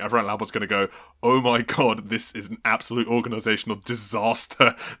amazing. And Frank Lampard's going to go, oh my God, this is an absolute organisational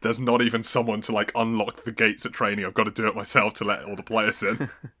disaster. There's not even someone to like unlock the gates at training. I've got to do it myself to let all the players in.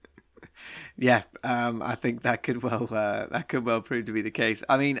 Yeah, I think that could well prove to be the case.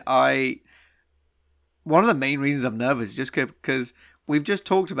 I mean, one of the main reasons I'm nervous is just because we've just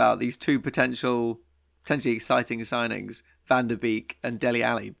talked about these two potentially exciting signings, Van der Beek and Dele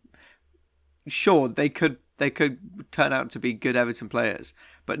Alli. Sure, they could turn out to be good Everton players,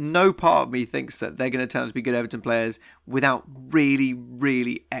 but no part of me thinks that they're going to turn out to be good Everton players without really,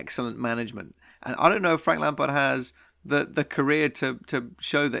 really excellent management. And I don't know if Frank Lampard has the career to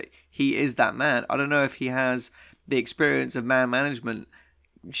show that he is that man. I don't know if he has the experience of man management.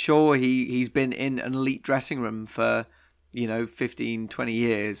 Sure, he's been in an elite dressing room for 15, 20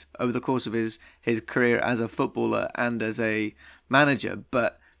 years over the course of his career as a footballer and as a manager,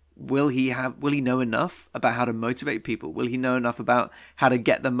 but will he know enough about how to motivate people? Will he know enough about how to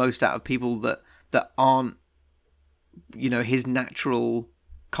get the most out of people that aren't, his natural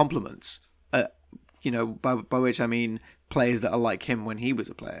complements? By which I mean players that are like him when he was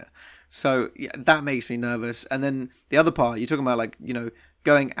a player. So yeah, that makes me nervous. And then the other part, you're talking about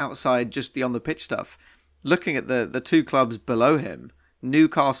going outside just the on the pitch stuff. Looking at the two clubs below him,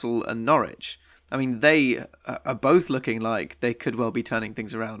 Newcastle and Norwich. I mean, they are both looking like they could well be turning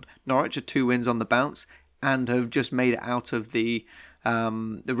things around. Norwich are 2 wins on the bounce and have just made it out of the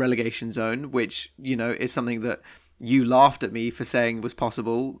relegation zone, which, is something that you laughed at me for saying was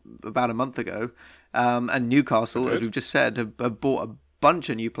possible about a month ago. And Newcastle, as we've just said, have bought a bunch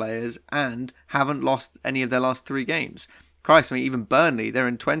of new players and haven't lost any of their last 3 games. Christ, I mean, even Burnley, they're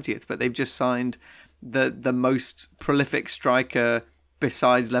in 20th, but they've just signed the most prolific striker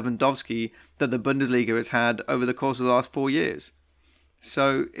besides Lewandowski that the Bundesliga has had over the course of the last 4 years.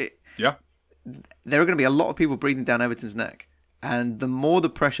 So there are going to be a lot of people breathing down Everton's neck. And the more the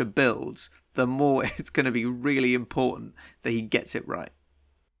pressure builds, the more it's going to be really important that he gets it right.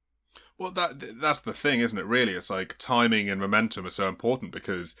 Well, that's the thing, isn't it, really? It's like timing and momentum are so important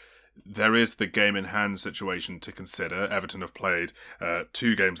because there is the game in hand situation to consider. Everton have played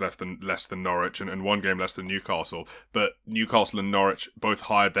 2 games less than Norwich and 1 game less than Newcastle. But Newcastle and Norwich both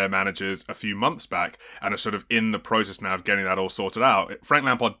hired their managers a few months back and are sort of in the process now of getting that all sorted out. Frank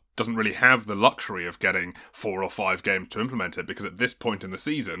Lampard doesn't really have the luxury of getting 4 or 5 games to implement it, because at this point in the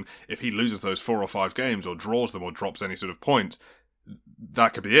season, if he loses those 4 or 5 games or draws them or drops any sort of point,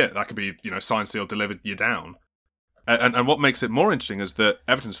 that could be it. That could be, signed, sealed, delivered, you're down. And what makes it more interesting is that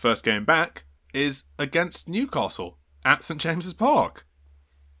Everton's first game back is against Newcastle at St James's Park.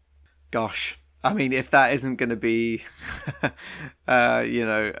 Gosh, I mean, if that isn't going to be,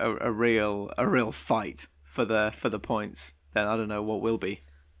 a real fight for the points, then I don't know what will be.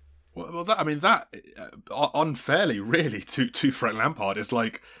 Well, that unfairly, really, to Frank Lampard is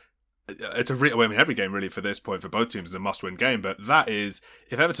like. It's every game really for this point for both teams is a must-win game, but that is,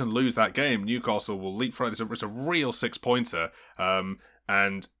 if Everton lose that game, Newcastle will leapfrog. It's a real 6-pointer,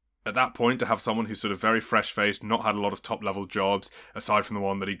 and at that point, to have someone who's sort of very fresh-faced, not had a lot of top-level jobs, aside from the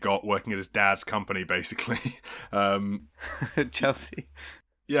one that he got working at his dad's company, basically. Chelsea.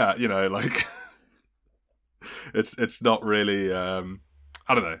 Yeah, it's not really.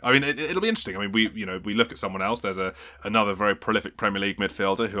 I don't know. I mean, it'll be interesting. I mean, we look at someone else. There's another very prolific Premier League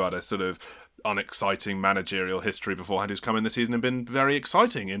midfielder who had a sort of unexciting managerial history beforehand, who's come in this season and been very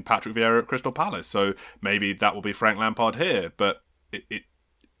exciting in Patrick Vieira at Crystal Palace. So maybe that will be Frank Lampard here. But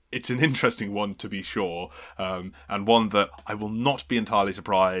it's an interesting one to be sure, and one that I will not be entirely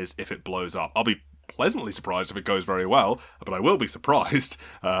surprised if it blows up. I'll be pleasantly surprised if it goes very well, but I will be surprised.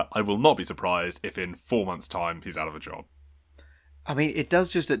 I will not be surprised if in 4 months' time he's out of a job. I mean, it does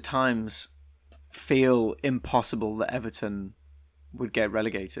just at times feel impossible that Everton would get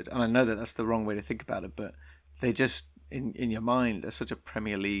relegated. And I know that that's the wrong way to think about it, but they just, in your mind, are such a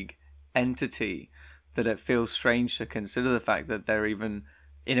Premier League entity that it feels strange to consider the fact that they're even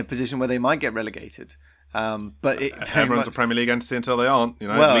in a position where they might get relegated. But everyone's a Premier League entity until they aren't.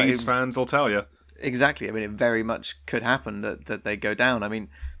 Leeds fans will tell you. Exactly. I mean, it very much could happen that they go down. I mean,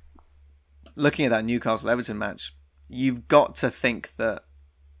 looking at that Newcastle-Everton match, you've got to think that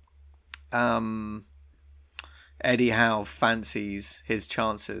Eddie Howe fancies his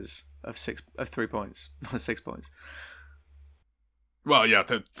chances of 3 points, 6 points. Well, yeah,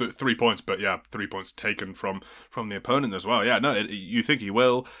 3 points, but yeah, 3 points taken from the opponent as well. Yeah, no, you think he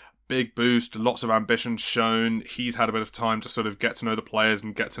will. Big boost, lots of ambition shown. He's had a bit of time to sort of get to know the players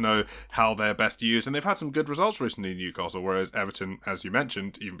and get to know how they're best used. And they've had some good results recently in Newcastle, whereas Everton, as you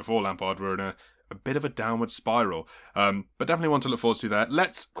mentioned, even before Lampard, were in a bit of a downward spiral. But definitely one to look forward to there.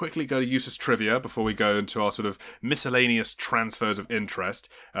 Let's quickly go to useless trivia before we go into our sort of miscellaneous transfers of interest.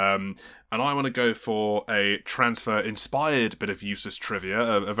 And I want to go for a transfer-inspired bit of useless trivia,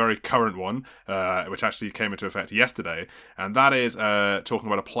 a very current one, which actually came into effect yesterday. And that is talking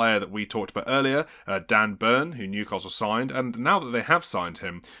about a player that we talked about earlier, Dan Burn, who Newcastle signed. And now that they have signed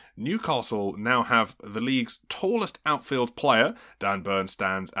him, Newcastle now have the league's tallest outfield player. Dan Burn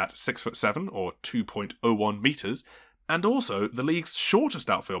stands at 6'7", or 2.01 metres. And also the league's shortest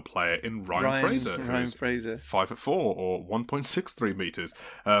outfield player in Ryan Fraser. Ryan Fraser. 5'4", or 1.63 metres.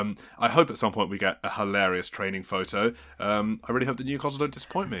 I hope at some point we get a hilarious training photo. I really hope that Newcastle don't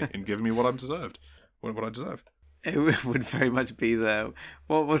disappoint me in giving me what I deserve. It would very much be the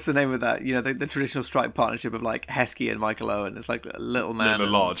what's the name of that? The traditional strike partnership of like Heskey and Michael Owen. It's like Little Man, Little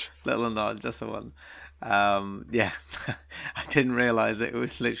and Large. Little and Large. That's the one. Yeah, I didn't realise it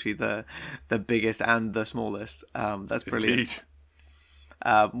was literally the biggest and the smallest. That's brilliant.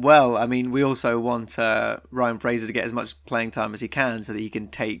 Indeed. Well, I mean, we also want Ryan Fraser to get as much playing time as he can, so that he can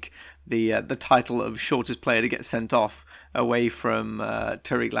take the title of shortest player to get sent off away from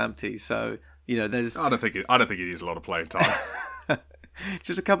Tariq Lamptey. So there's. I don't think he needs a lot of playing time.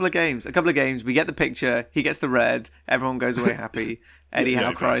 Just a couple of games. We get the picture. He gets the red. Everyone goes away happy. Eddie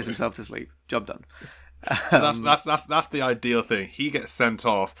Howe cries himself to sleep. Job done. That's the ideal thing. He gets sent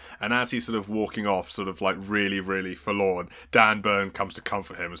off, and as he's sort of walking off, sort of like really, really forlorn, Dan Burn comes to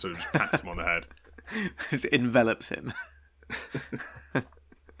comfort him and sort of just pats him on the head. Just envelops him.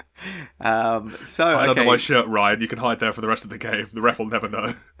 Hide under my shirt, Ryan. You can hide there for the rest of the game. The ref will never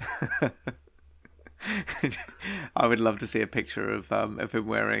know. I would love to see a picture of him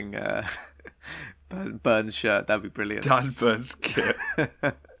wearing Burns' shirt. That'd be brilliant. Dan Burns' kit.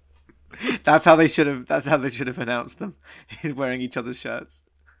 That's how they should have announced them. He's wearing each other's shirts.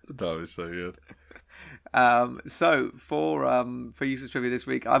 That was so good. So for useless trivia this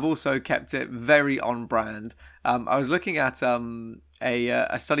week, I've also kept it very on brand. I was looking at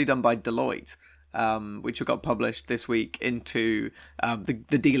a study done by Deloitte, which got published this week into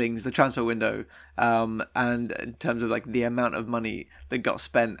the dealings, the transfer window, and in terms of like the amount of money that got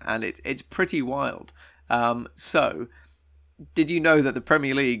spent, and it's pretty wild. So, did you know that the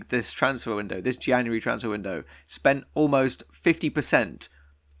Premier League this January transfer window, spent almost 50%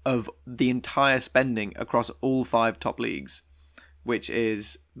 of the entire spending across all 5 top leagues, which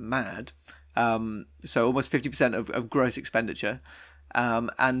is mad. So almost 50% of gross expenditure,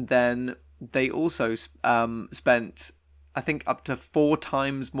 and then they also spent, I think, up to 4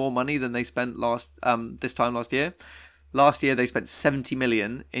 times more money than they spent this time last year. Last year they spent 70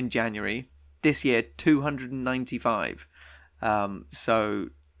 million in January. This year 295. So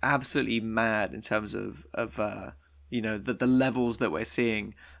absolutely mad in terms of the levels that we're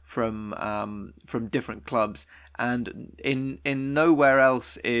seeing from different clubs, and in nowhere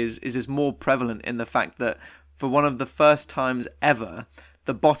else is this more prevalent in the fact that for one of the first times ever,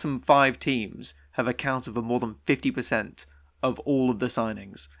 the bottom 5 teams have accounted for more than 50% of all of the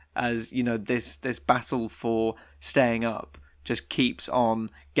signings. As this battle for staying up just keeps on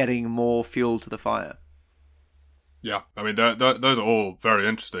getting more fuel to the fire. Yeah, I mean, those are all very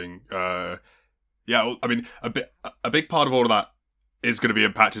interesting. Yeah, I mean, a big part of all of that is going to be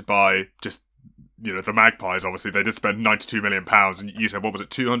impacted by just, the Magpies. Obviously, they did spend £92 million, and you said, what was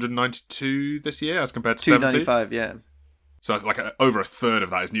it, 292 this year as compared to 295, yeah. So, like, over a third of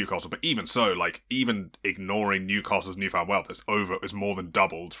that is Newcastle. But even so, like, even ignoring Newcastle's newfound wealth, it's more than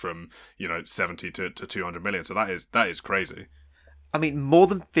doubled from 70 to 200 million. So that is crazy. I mean, more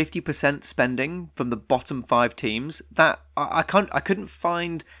than 50% spending from the bottom 5 teams. That I couldn't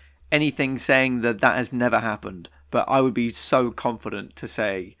find anything saying that has never happened, but I would be so confident to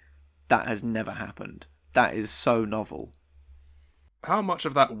say that has never happened. That is so novel. How much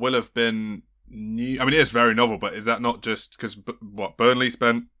of that will have been new? I mean, it is very novel, but is that not just because Burnley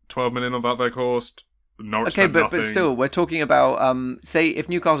spent 12 million on Wout Weghorst? Norwich spent nothing. But still, we're talking about say if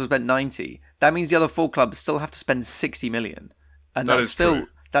Newcastle spent 90, that means the other 4 clubs still have to spend 60 million, and that's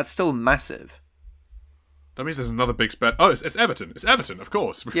still massive. That means there's another big spend. Oh, it's Everton. It's Everton, of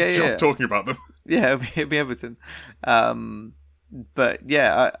course. We're just talking about them. Yeah, it'll be Everton. But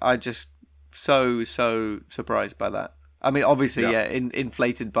yeah, I just so surprised by that. I mean, obviously,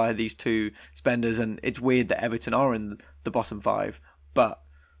 inflated by these 2 spenders, and it's weird that Everton are in the bottom 5, but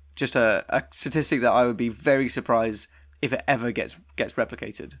just a statistic that I would be very surprised if it ever gets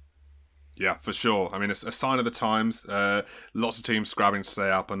replicated. Yeah, for sure. I mean, it's a sign of the times. Lots of teams scrabbling to stay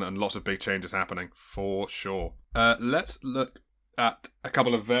up, and lots of big changes happening, for sure. Let's look at a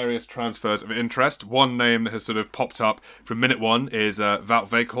couple of various transfers of interest. One name that has sort of popped up from minute one is Wout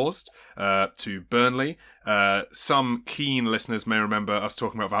Weghorst to Burnley. Some keen listeners may remember us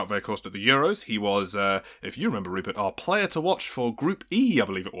talking about Wout Weghorst at the Euros. He was, if you remember, Rupert, our player to watch for Group E, I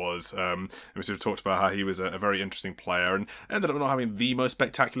believe it was. And we sort of talked about how he was a very interesting player and ended up not having the most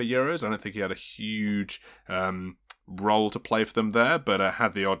spectacular Euros. I don't think he had a huge role to play for them there, but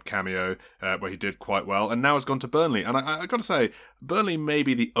had the odd cameo where he did quite well, and now has gone to Burnley. And I got to say, Burnley may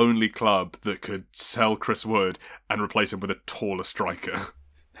be the only club that could sell Chris Wood and replace him with a taller striker.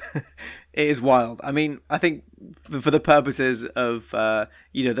 It is wild. I mean, I think for the purposes of the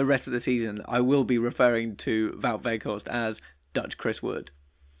rest of the season, I will be referring to Wout Weghorst as Dutch Chris Wood.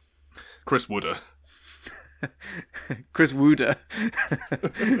 Chris Wooder. Chris Wooder.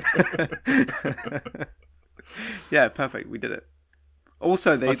 Yeah, perfect. We did it.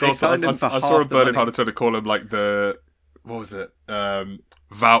 Also, they signed him for half the money. I saw a Burnley fan trying to call him like the... What was it? Wout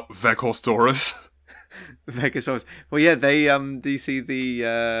Weghorstaurus. Vegasaurus. Well, yeah, they do you see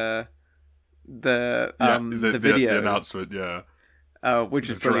the video, the announcement, yeah, which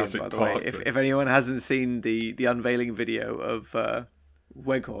is brilliant, by the way. If anyone hasn't seen the unveiling video of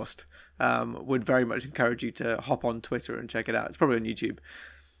Weghorst, would very much encourage you to hop on Twitter and check it out. It's probably on YouTube.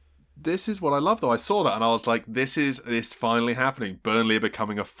 This is what I love, though. I saw that and I was like, this finally happening. Burnley are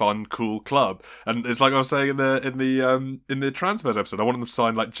becoming a fun, cool club. And it's like I was saying in the transfers episode, I wanted them to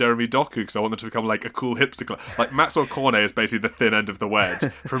sign like Jeremy Doku because I want them to become like a cool hipster club. Like Maxwell Cornet is basically the thin end of the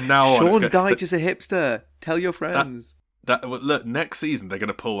wedge. From now on, Sean Dyche is a hipster. Tell your friends. Look, next season they're going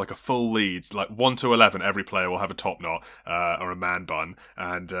to pull like a full Leeds, like 1 to 11. Every player will have a top knot or a man bun,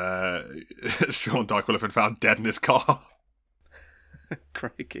 and Sean Dyche will have been found dead in his car.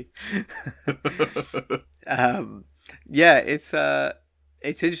 Crikey. Yeah, it's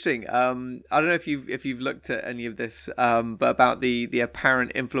interesting. I don't know if you've looked at any of this, but about the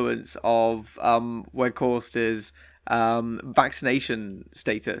apparent influence of Weghorst's vaccination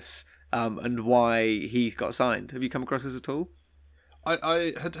status and why he got signed. Have you come across this at all?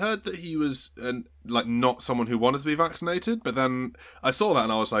 I had heard that he was not someone who wanted to be vaccinated, but then I saw that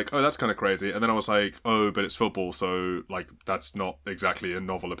and I was like, oh, that's kind of crazy. And then I was like, oh, but it's football, so that's not exactly a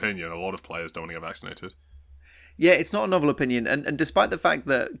novel opinion. A lot of players don't want to get vaccinated. Yeah, it's not a novel opinion, and despite the fact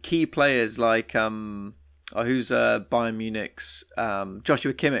that key players like who's Bayern Munich's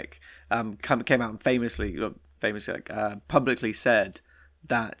Joshua Kimmich came out and famously publicly said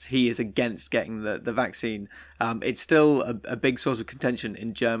that he is against getting the vaccine. It's still a big source of contention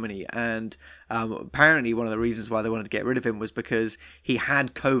in Germany, and apparently one of the reasons why they wanted to get rid of him was because he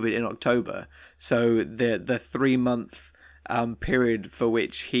had COVID in October, so the 3-month period for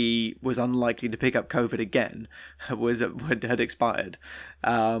which he was unlikely to pick up COVID again had expired,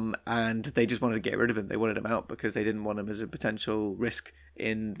 and they just wanted to get rid of him. They wanted him out because they didn't want him as a potential risk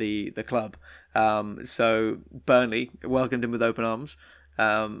in the club. So Burnley welcomed him with open arms.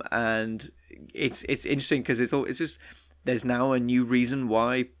 And it's interesting because it's just there's now a new reason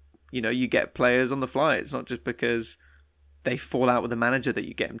why you get players on the fly. It's not just because they fall out with the manager that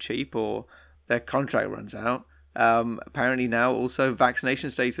you get them cheap or their contract runs out. Apparently now also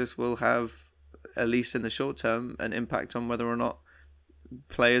vaccination status will have, at least in the short term, an impact on whether or not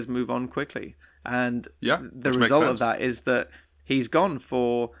players move on quickly. And the result of that is that he's gone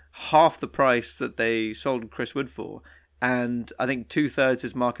for half the price that they sold Chris Wood for. And I think 2/3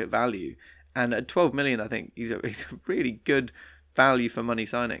 is market value. And at 12 million, I think he's a really good value for money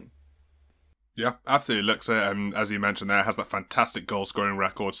signing. Yeah, absolutely. Looks, as you mentioned there, has that fantastic goal scoring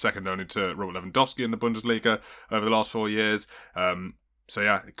record, second only to Robert Lewandowski in the Bundesliga over the last 4 years. So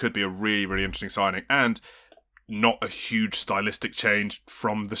yeah, it could be a really, really interesting signing. And not a huge stylistic change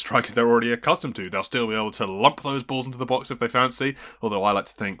from the striker they're already accustomed to. They'll still be able to lump those balls into the box if they fancy, although I like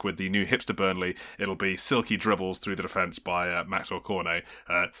to think with the new hipster Burnley, it'll be silky dribbles through the defence by Maxwell Cornet,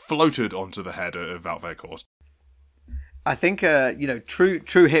 floated onto the head of Wout Weghorst. I think true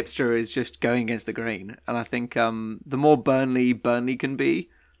hipster is just going against the grain, and I think the more Burnley can be,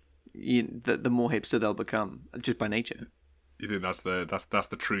 the more hipster they'll become just by nature. You think that's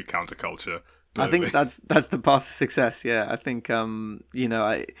the true counterculture? I think that's the path to success. Yeah, I think I'm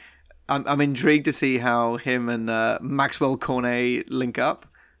intrigued to see how him and Maxwell Cornet link up,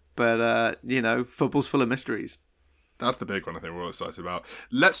 but football's full of mysteries. That's the big one I think we're all excited about.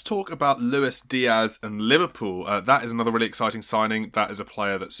 Let's talk about Luis Diaz and Liverpool. That is another really exciting signing. That is a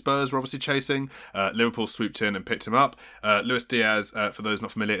player that Spurs were obviously chasing. Liverpool swooped in and picked him up. Luis Diaz, for those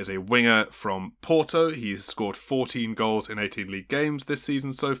not familiar, is a winger from Porto. He's scored 14 goals in 18 league games this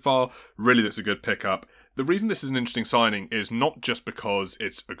season so far. Really looks a good pickup. The reason this is an interesting signing is not just because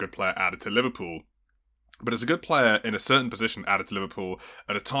it's a good player added to Liverpool, but it's a good player in a certain position added to Liverpool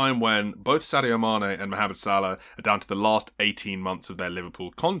at a time when both Sadio Mane and Mohamed Salah are down to the last 18 months of their Liverpool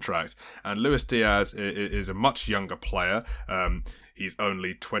contracts. And Luis Diaz is a much younger player. He's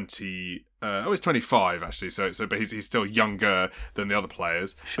only 20... he's 25 actually, but he's still younger than the other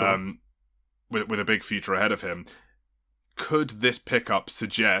players. Sure. With a big future ahead of him. Could this pickup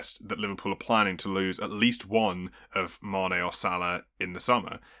suggest that Liverpool are planning to lose at least one of Mane or Salah in the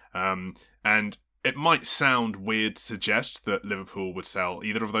summer? And it might sound weird to suggest that Liverpool would sell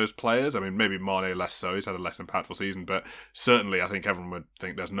either of those players. I mean, maybe Mane less so. He's had a less impactful season. But certainly I think everyone would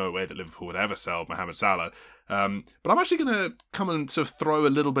think there's no way that Liverpool would ever sell Mohamed Salah. But I'm actually going to come and sort of throw a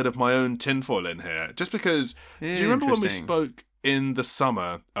little bit of my own tinfoil in here. Just because, do you remember when we spoke in the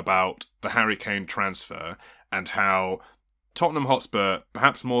summer about the Harry Kane transfer and how Tottenham Hotspur,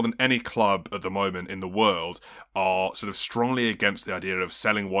 perhaps more than any club at the moment in the world, are sort of strongly against the idea of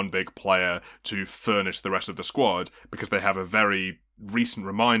selling one big player to furnish the rest of the squad because they have a very recent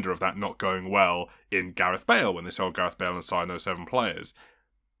reminder of that not going well in Gareth Bale when they sold Gareth Bale and signed those 7 players.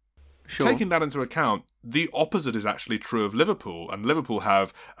 Sure. Taking that into account, the opposite is actually true of Liverpool, and Liverpool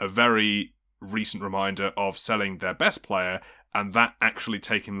have a very recent reminder of selling their best player and that actually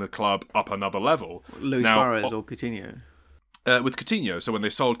taking the club up another level. Luis Suarez or Coutinho? With Coutinho, so when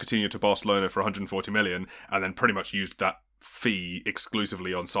they sold Coutinho to Barcelona for 140 million and then pretty much used that fee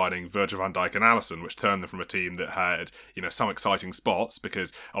exclusively on signing Virgil van Dijk and Alisson, which turned them from a team that had, some exciting spots,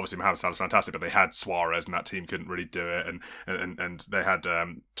 because obviously Mohamed Salah's fantastic, but they had Suarez and that team couldn't really do it, and they had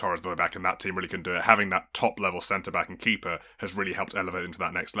Torres the back and that team really couldn't do it. Having that top level centre back and keeper has really helped elevate them to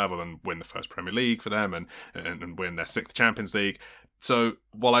that next level and win the first Premier League for them and win their 6th Champions League. So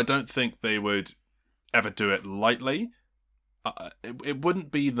while I don't think they would ever do it lightly, it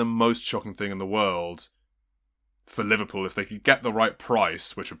wouldn't be the most shocking thing in the world for Liverpool if they could get the right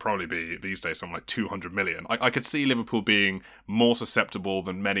price, which would probably be these days something like 200 million. I could see Liverpool being more susceptible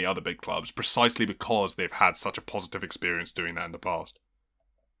than many other big clubs precisely because they've had such a positive experience doing that in the past.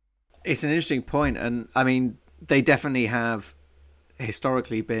 It's an interesting point, and I mean, they definitely have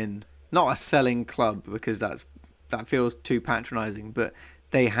historically been not a selling club because that feels too patronising, but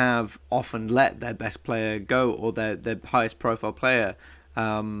they have often let their best player go or their highest profile player.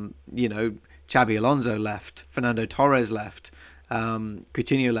 Xabi Alonso left, Fernando Torres left,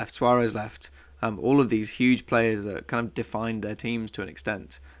 Coutinho left, Suarez left. All of these huge players that kind of defined their teams to an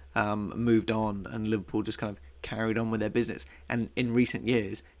extent moved on, and Liverpool just kind of carried on with their business. And in recent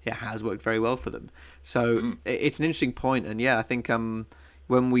years, it has worked very well for them. So it's an interesting point. And yeah, I think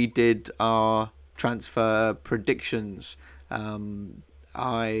when we did our transfer predictions,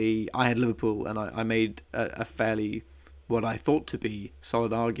 I had Liverpool, and I made a fairly, what I thought to be,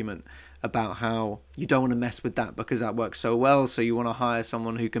 solid argument about how you don't want to mess with that because that works so well, so you want to hire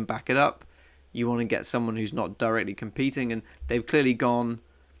someone who can back it up. You want to get someone who's not directly competing, and they've clearly gone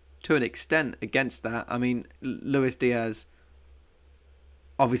to an extent against that. I mean, Luis Diaz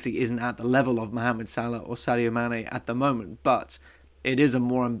obviously isn't at the level of Mohamed Salah or Sadio Mane at the moment, but it is a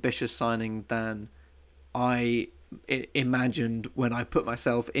more ambitious signing than I imagined when I put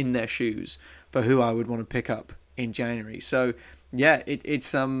myself in their shoes for who I would want to pick up in January. So yeah,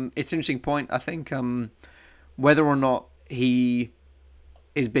 it's an interesting point. I think whether or not he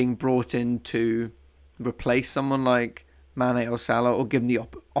is being brought in to replace someone like Mane or Salah, or give them the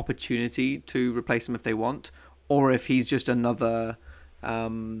opportunity to replace them if they want, or if he's just another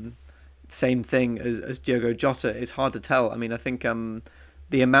same thing as Diogo Jota, it's hard to tell. I mean, I think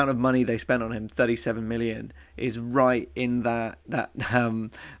the amount of money they spent on him, 37 million, is right in that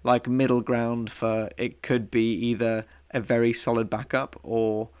like middle ground for it could be either a very solid backup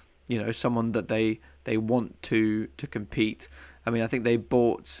or someone that they want to compete. I mean, I think they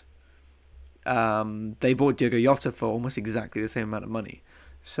bought Diogo Jota for almost exactly the same amount of money.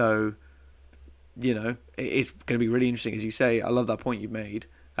 So, it's going to be really interesting, as you say. I love that point you made.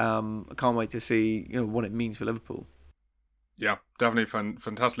 I can't wait to see what it means for Liverpool. Yeah, definitely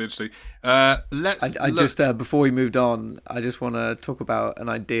fantastically interesting. Just before we moved on, I just want to talk about an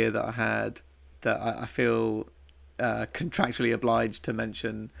idea that I had that I feel contractually obliged to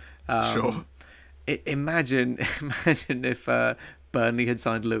mention. Sure. Imagine if Burnley had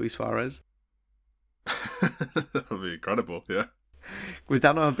signed Luis Suarez. That would be incredible. Yeah. Would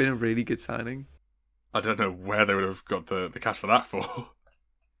that not have been a really good signing? I don't know where they would have got the cash for that for.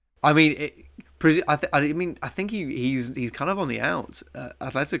 I mean, I think he's kind of on the out at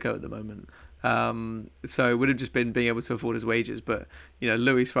Atletico at the moment. So it would have just been being able to afford his wages. But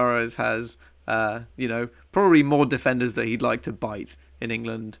Luis Suarez has probably more defenders that he'd like to bite in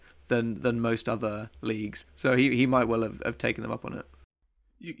England than most other leagues. So he might well have taken them up on it.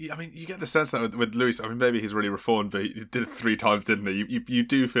 I mean, you get the sense that with Luis, I mean, maybe he's really reformed, but he did it 3 times, didn't he? You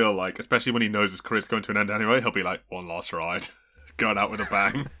do feel like, especially when he knows his career's going to an end anyway, he'll be like, one last ride, going out with a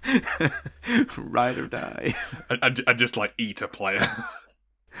bang. Ride or die. And just like eat a player.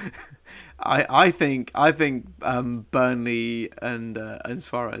 I think Burnley and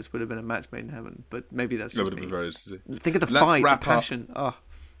Suarez would have been a match made in heaven, but maybe that's just me. Think of the fight, the passion.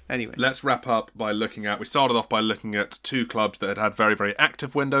 Anyway, let's wrap up by we started off by looking at 2 clubs that had very, very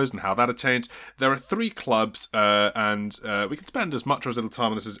active windows and how that had changed. There are 3 clubs, and we can spend as much or as little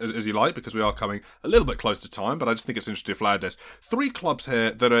time on this as you like, because we are coming a little bit close to time, but I just think it's interesting to flag this. 3 clubs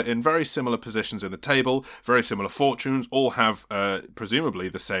here that are in very similar positions in the table, very similar fortunes, all have presumably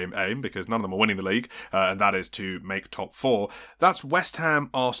the same aim, because none of them are winning the league, and that is to make top 4. That's West Ham,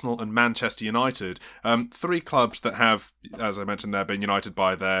 Arsenal and Manchester United. 3 clubs that have, as I mentioned there, been united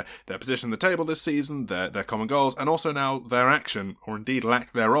by their position in the table this season, their common goals, and also now their action, or indeed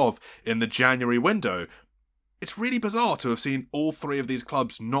lack thereof, in the January window. It's really bizarre to have seen all 3 of these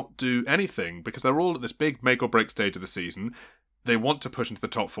clubs not do anything, because they're all at this big make-or-break stage of the season. They want to push into the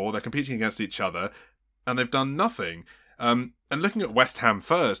top 4, they're competing against each other, and they've done nothing. And looking at West Ham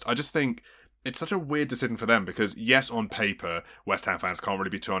first, I just think it's such a weird decision for them, because yes, on paper, West Ham fans can't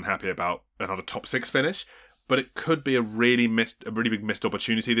really be too unhappy about another top 6 finish, but it could be a really big missed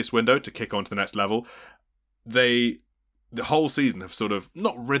opportunity this window to kick on to the next level. The whole season have sort of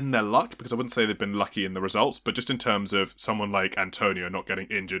not ridden their luck, because I wouldn't say they've been lucky in the results, but just in terms of someone like Antonio not getting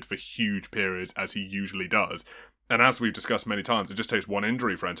injured for huge periods as he usually does. And as we've discussed many times, it just takes one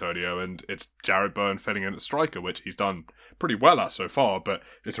injury for Antonio, and it's Jared Byrne filling in at striker, which he's done pretty well at so far, but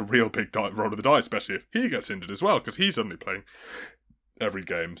it's a real big roll of the dice, especially if he gets injured as well, because he's suddenly playing every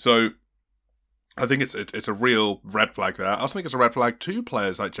game. So I think it's a real red flag there. I also think it's a red flag to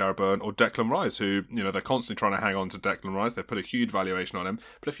players like Jared Byrne or Declan Rice, who, they're constantly trying to hang on to Declan Rice. They've put a huge valuation on him.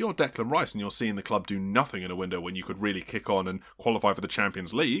 But if you're Declan Rice and you're seeing the club do nothing in a window when you could really kick on and qualify for the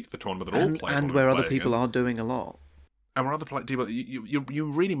Champions League, the tournament that all players and where other people are doing a lot. And where other people, you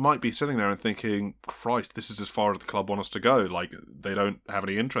really might be sitting there and thinking, Christ, this is as far as the club want us to go. Like, they don't have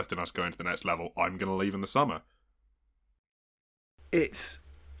any interest in us going to the next level. I'm going to leave in the summer. It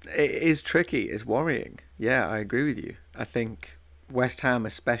is tricky. It's worrying. Yeah, I agree with you. I think West Ham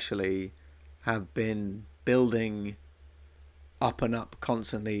especially have been building up and up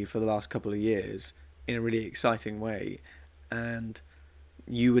constantly for the last couple of years in a really exciting way. And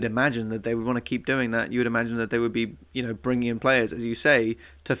you would imagine that they would want to keep doing that. You would imagine that they would be, bringing in players, as you say,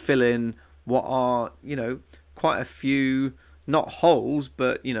 to fill in what are, quite a few, not holes,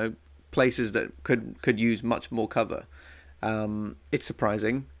 but, places that could use much more cover. It's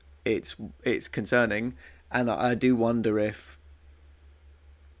surprising. It's concerning, and I do wonder if,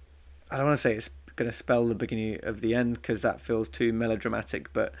 I don't want to say it's going to spell the beginning of the end, because that feels too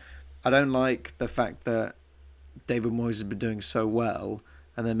melodramatic, but I don't like the fact that David Moyes has been doing so well,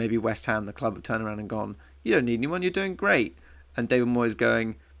 and then maybe West Ham, the club, have turned around and gone, you don't need anyone, you're doing great, and David Moyes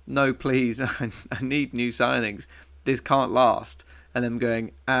going, no please, I need new signings, this can't last, and them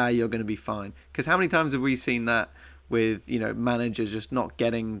going, you're going to be fine. Because how many times have we seen that with managers just not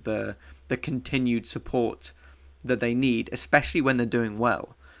getting the continued support that they need, especially when they're doing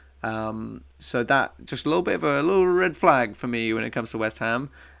well. So that just a little red flag for me when it comes to West Ham.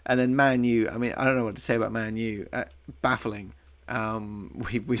 And then Man U, I mean, I don't know what to say about Man U. Baffling.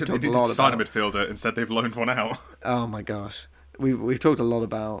 We've talked a lot about sign a midfielder. Instead, they've loaned one out. Oh my gosh, we've talked a lot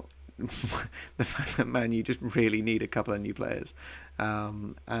about the fact that Man U just really need a couple of new players,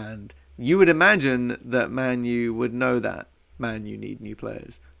 and you would imagine that Man U would know that Man U need new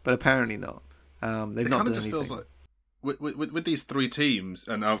players, but apparently not. They've not done anything. with these three teams,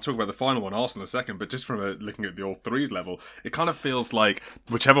 and I'll talk about the final one, Arsenal, in a second, but just from looking at the all threes level, it kind of feels like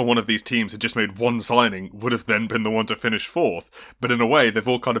whichever one of these teams had just made one signing would have then been the one to finish fourth. But in a way, they've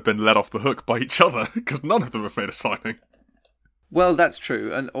all kind of been let off the hook by each other because none of them have made a signing. Well, that's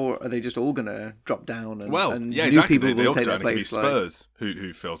true, or are they just all going to drop down? And Yeah, new exactly. people They will all take go their down. It could be place. Spurs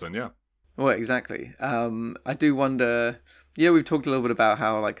who fills in, yeah. Well, exactly. I do wonder. Yeah, we've talked a little bit about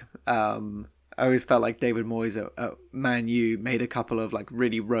how I always felt like David Moyes at Man U made a couple of like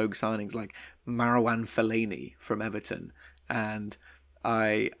really rogue signings, like Marouane Fellaini from Everton, and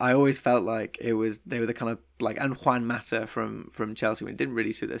I always felt like they were the kind of like, and Juan Mata from Chelsea, when it didn't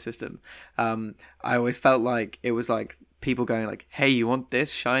really suit their system. I always felt like it was like people going like, "Hey, you want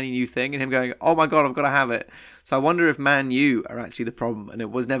this shiny new thing?" and him going, "Oh my god, I've got to have it." So I wonder if Man U are actually the problem, and it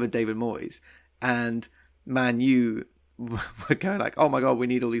was never David Moyes, and Man U were going like, "Oh my god, we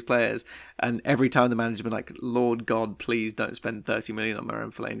need all these players," and every time the manager's been like, "Lord God, please don't spend 30 million on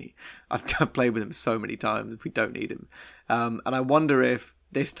Marouane Fellaini. I've played with him so many times. We don't need him." And I wonder if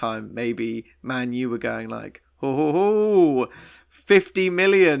this time maybe Man U were going like, "Oh, 50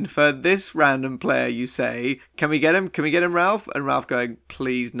 million for this random player, you say? Can we get him? Can we get him, Ralph?" And Ralph going,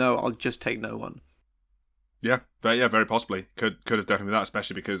 "Please, no, I'll just take no one." Yeah, very possibly. Could have definitely been that,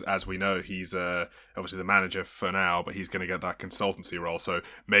 especially because, as we know, he's obviously the manager for now, but he's going to get that consultancy role, so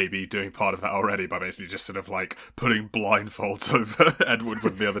maybe doing part of that already by basically just sort of like putting blindfolds over Edward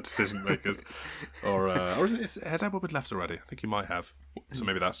with the other decision makers. Or has Edward been left already? I think he might have. So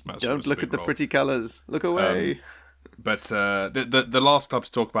maybe that's Don't look at the pretty colours. Look away. But the last club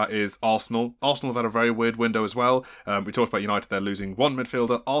to talk about is Arsenal. Arsenal have had a very weird window as well. We talked about United, they're losing one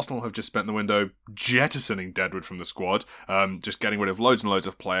midfielder. Arsenal have just spent the window jettisoning Deadwood from the squad, just getting rid of loads and loads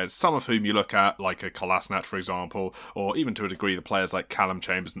of players, some of whom you look at, like a Kolasinac, for example, or even to a degree the players like Callum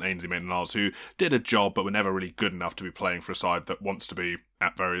Chambers and Ainsley Maitland-Niles, who did a job but were never really good enough to be playing for a side that wants to be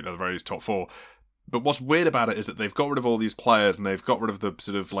at the very least top four. But what's weird about it is that they've got rid of all these players and they've got rid of the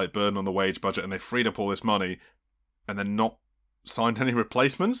sort of like burden on the wage budget and they've freed up all this money, and then not signed any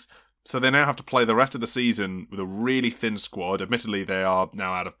replacements. So they now have to play the rest of the season with a really thin squad. Admittedly, they are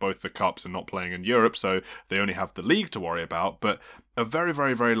now out of both the cups and not playing in Europe, so they only have the league to worry about, but a very,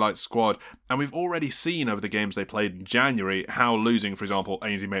 very, very light squad. And we've already seen over the games they played in January how losing, for example,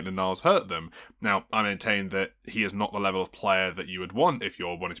 Ainsley Maitland-Niles hurt them. Now, I maintain that he is not the level of player that you would want if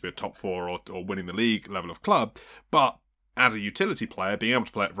you're wanting to be a top four or winning the league level of club, but as a utility player, being able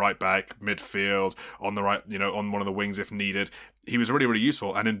to play at right back, midfield, on the right, on one of the wings if needed, he was really, really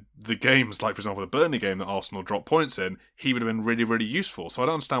useful. And in the games, like for example the Burnley game that Arsenal dropped points in, he would have been really, really useful. So I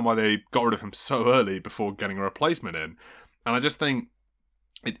don't understand why they got rid of him so early before getting a replacement in. And I just think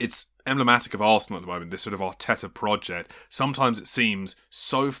it's emblematic of Arsenal at the moment, this sort of Arteta project. Sometimes it seems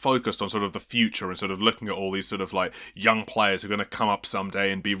so focused on sort of the future and sort of looking at all these sort of like young players who are going to come up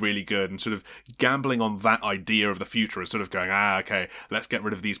someday and be really good and sort of gambling on that idea of the future and sort of going, okay, let's get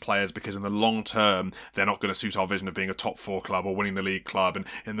rid of these players because in the long term, they're not going to suit our vision of being a top four club or winning the league club. And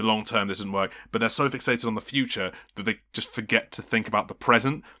in the long term, this doesn't work. But they're so fixated on the future that they just forget to think about the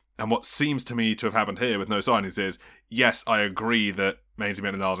present. And what seems to me to have happened here with no signings is, yes, I agree that Ainsley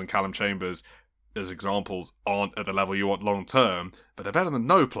Maitland-Niles and Callum Chambers, as examples, aren't at the level you want long term, but they're better than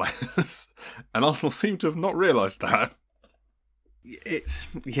no players. And Arsenal seem to have not realised that.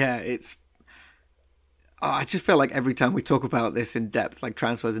 I just feel like every time we talk about this in depth, like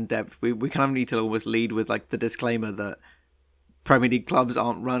transfers in depth, we kind of need to almost lead with like the disclaimer that Premier League clubs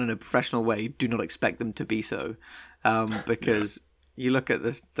aren't run in a professional way. Do not expect them to be so, because. Yeah. You look at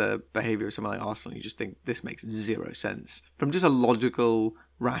the behaviour of someone like Arsenal, you just think this makes zero sense. From just a logical,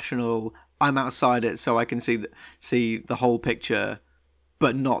 rational, I'm outside it so I can see the whole picture,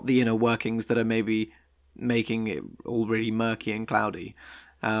 but not the inner workings that are maybe making it all really murky and cloudy.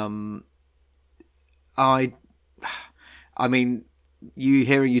 I mean,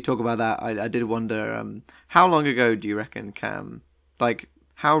 hearing you talk about that, I did wonder, how long ago do you reckon, Cam? Like,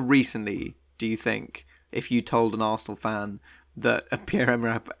 how recently do you think, if you told an Arsenal fan that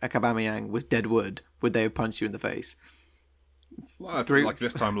Pierre-Emerick Aubameyang was dead wood, would they have punched you in the face? Well, like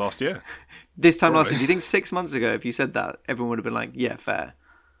this time last year. This time last year. Do you think 6 months ago, if you said that, everyone would have been like, yeah, fair?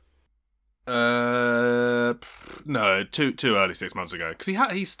 No, too early 6 months ago. Because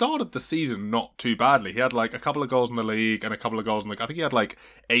he started the season not too badly. He had like a couple of goals in the league and a couple of goals in the... I think he had like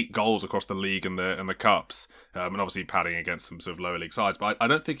 8 goals across the league and the cups. And obviously padding against some sort of lower league sides. But I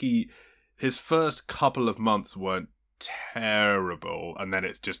don't think his first couple of months weren't terrible, and then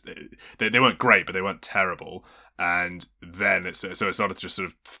it's just they weren't great, but they weren't terrible, and then so it started to just sort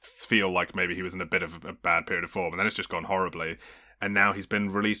of feel like maybe he was in a bit of a bad period of form, and then it's just gone horribly. and now he's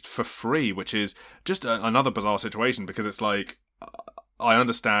been released for free, which is just another bizarre situation, because it's like, I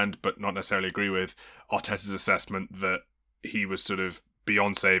understand, but not necessarily agree with Arteta's assessment that he was sort of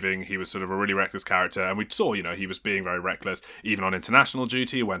beyond saving. He was sort of a really reckless character, and we saw, he was being very reckless even on international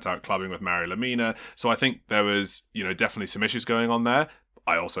duty. He went out clubbing with Mario Lemina, so I think there was, definitely some issues going on there.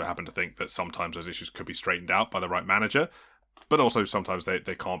 I also happen to think that sometimes those issues could be straightened out by the right manager, but also sometimes they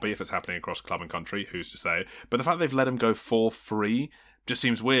can't be if it's happening across club and country, who's to say. But the fact they've let him go for free just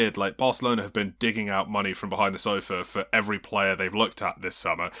seems weird. Like, Barcelona have been digging out money from behind the sofa for every player they've looked at this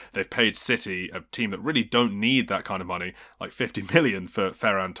summer. They've paid City, a team that really don't need that kind of money, like 50 million for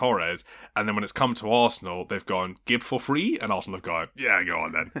Ferran Torres. And then when it's come to Arsenal, they've gone, Gibb for free? And Arsenal have gone, yeah, go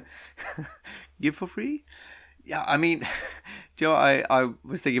on then. Gibb for free? Yeah, I mean, do you know what I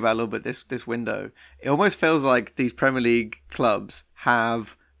was thinking about a little bit this window? It almost feels like these Premier League clubs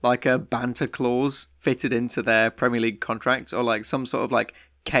have like a banter clause fitted into their Premier League contracts, or like some sort of like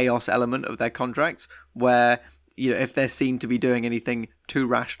chaos element of their contracts where, if they're seen to be doing anything too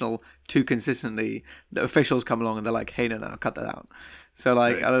rational, too consistently, the officials come along and they're like, hey, no, cut that out. So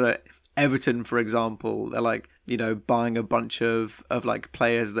like, right. I don't know, Everton, for example, they're like, buying a bunch of like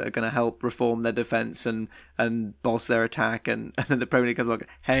players that are going to help reform their defence and bolster their attack. And then the Premier League comes like,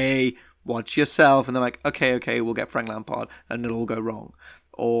 hey, watch yourself. And they're like, okay, we'll get Frank Lampard, and it'll all go wrong.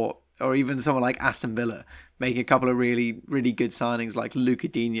 Or even someone like Aston Villa making a couple of really, really good signings like Luca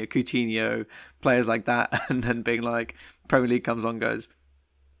Digne, Coutinho, players like that. And then being like, Premier League comes on and goes,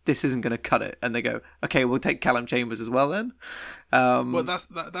 this isn't going to cut it, and they go, okay, we'll take Callum Chambers as well then. Well, that's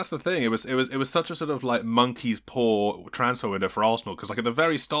the thing. It was such a sort of like monkey's paw transfer window for Arsenal, because like at the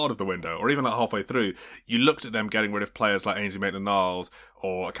very start of the window, or even like halfway through, you looked at them getting rid of players like Ainsley Maitland-Niles,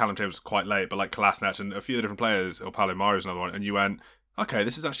 or Callum Chambers quite late, but like Kolasinac and a few of the different players, or Paulo Mario's another one, and you went, okay,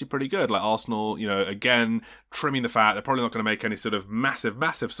 this is actually pretty good. Like Arsenal, again, trimming the fat. They're probably not going to make any sort of massive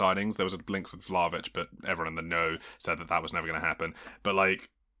signings. There was a link with Vlahovic, but everyone in the know said that was never going to happen. But like,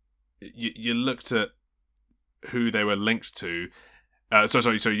 you looked at who they were linked to.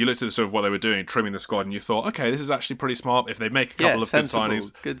 So you looked at sort of what they were doing, trimming the squad, and you thought, okay, this is actually pretty smart. If they make a couple of sensible,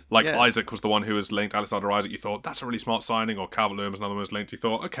 good signings, Isaac was the one who was linked, Alexander Isaac, you thought, that's a really smart signing, or Calvert-Lewin was another one who was linked, you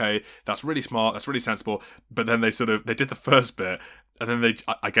thought, okay, that's really smart, that's really sensible. But then they did the first bit, and then they,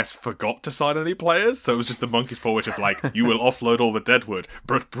 I guess, forgot to sign any players, so it was just the monkey's paw, which is like, you will offload all the deadwood,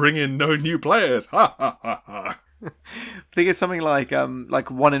 but bring in no new players, ha ha ha ha. I think it's something like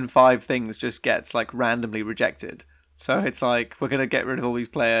 1 in 5 things just gets like randomly rejected. So it's like, we're going to get rid of all these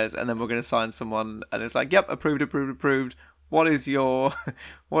players and then we're going to sign someone, and it's like, yep, approved. What is your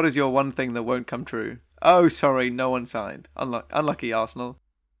one thing that won't come true? Oh, sorry, no one signed. Unlucky Arsenal.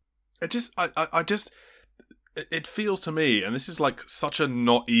 It feels to me, and this is like such a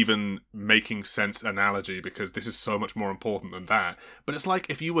not even making sense analogy, because this is so much more important than that, but it's like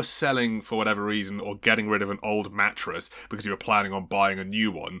if you were selling for whatever reason, or getting rid of an old mattress because you were planning on buying a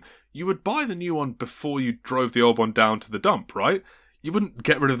new one, you would buy the new one before you drove the old one down to the dump, right? You wouldn't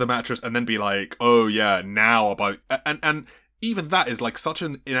get rid of the mattress and then be like, oh yeah, now I'll buy... And even that is like such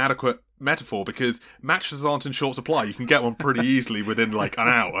an inadequate metaphor, because mattresses aren't in short supply. You can get one pretty easily within like an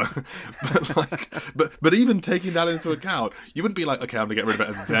hour. but even taking that into account, you wouldn't be like, okay, I'm gonna get rid of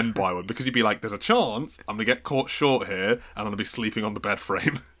it and then buy one, because you'd be like, there's a chance I'm gonna get caught short here and I'm gonna be sleeping on the bed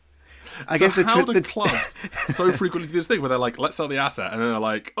frame. I guess how do clubs so frequently do this thing where they're like, let's sell the asset, and then they're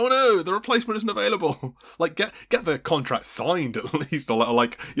like, oh no, the replacement isn't available. Like, get the contract signed at least, or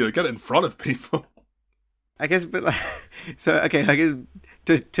like get it in front of people. I guess, but like, so okay, I guess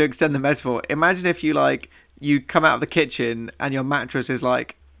to extend the metaphor, imagine if you come out of the kitchen and your mattress is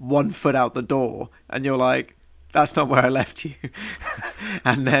like 1 foot out the door, and you're like, that's not where I left you.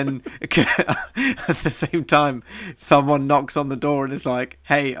 And then at the same time, someone knocks on the door and is like,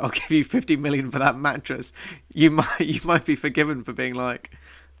 hey, I'll give you 50 million for that mattress. You might be forgiven for being like,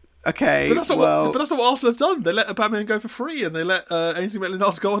 okay, but that's not what Arsenal have done. They let Aubameyang go for free, and they let Ainsley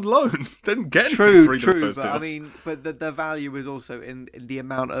Maitland-Niles go on loan. They didn't get anything free. True, but I mean, but the value is also in the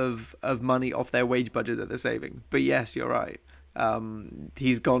amount of money off their wage budget that they're saving. But yes, you're right.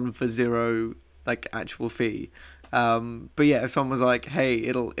 He's gone for zero like actual fee. But yeah, if someone was like, hey,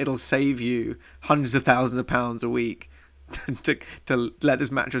 it'll save you hundreds of thousands of pounds a week to let this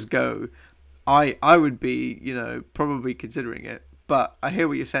mattress go, I would be probably considering it. But I hear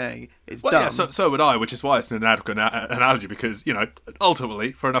what you're saying. It's dumb. Yeah, so would I, which is why it's an inadequate analogy, because,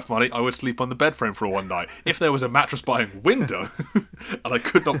 ultimately, for enough money, I would sleep on the bed frame for one night. If there was a mattress buying window, and I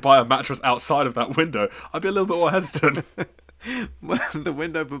could not buy a mattress outside of that window, I'd be a little bit more hesitant. Well, the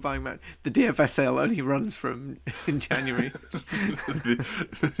window for buying the DFS sale only runs from in January.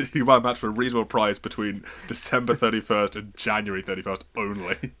 You buy a match for a reasonable price between December 31st and January 31st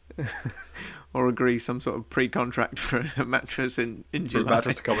only. Or agree some sort of pre-contract for a mattress in For a July.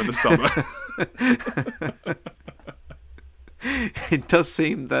 mattress to come in the summer. It does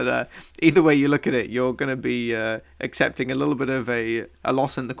seem that either way you look at it, you're going to be accepting a little bit of a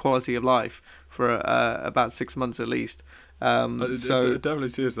loss in the quality of life for about 6 months at least. So It definitely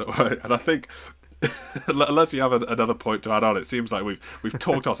seems that way. And I think, unless you have another point to add on, it seems like we've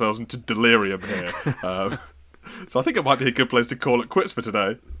talked ourselves into delirium here. So I think it might be a good place to call it quits for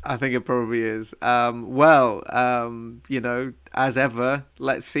today. I think it probably is. As ever,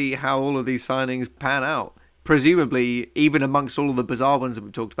 let's see how all of these signings pan out. Presumably, even amongst all of the bizarre ones that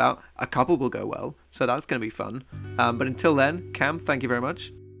we've talked about, a couple will go well. So that's going to be fun. But until then, Cam, thank you very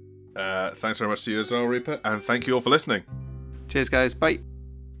much. Thanks very much to you as well, Reaper, and thank you all for listening. Cheers, guys. Bye.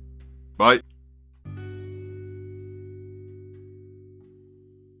 Bye.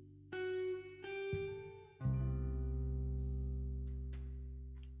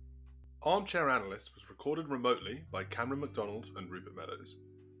 Armchair Analyst was recorded remotely by Cameron MacDonald and Rupert Meadows.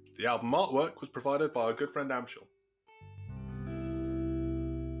 The album artwork was provided by our good friend Amshel.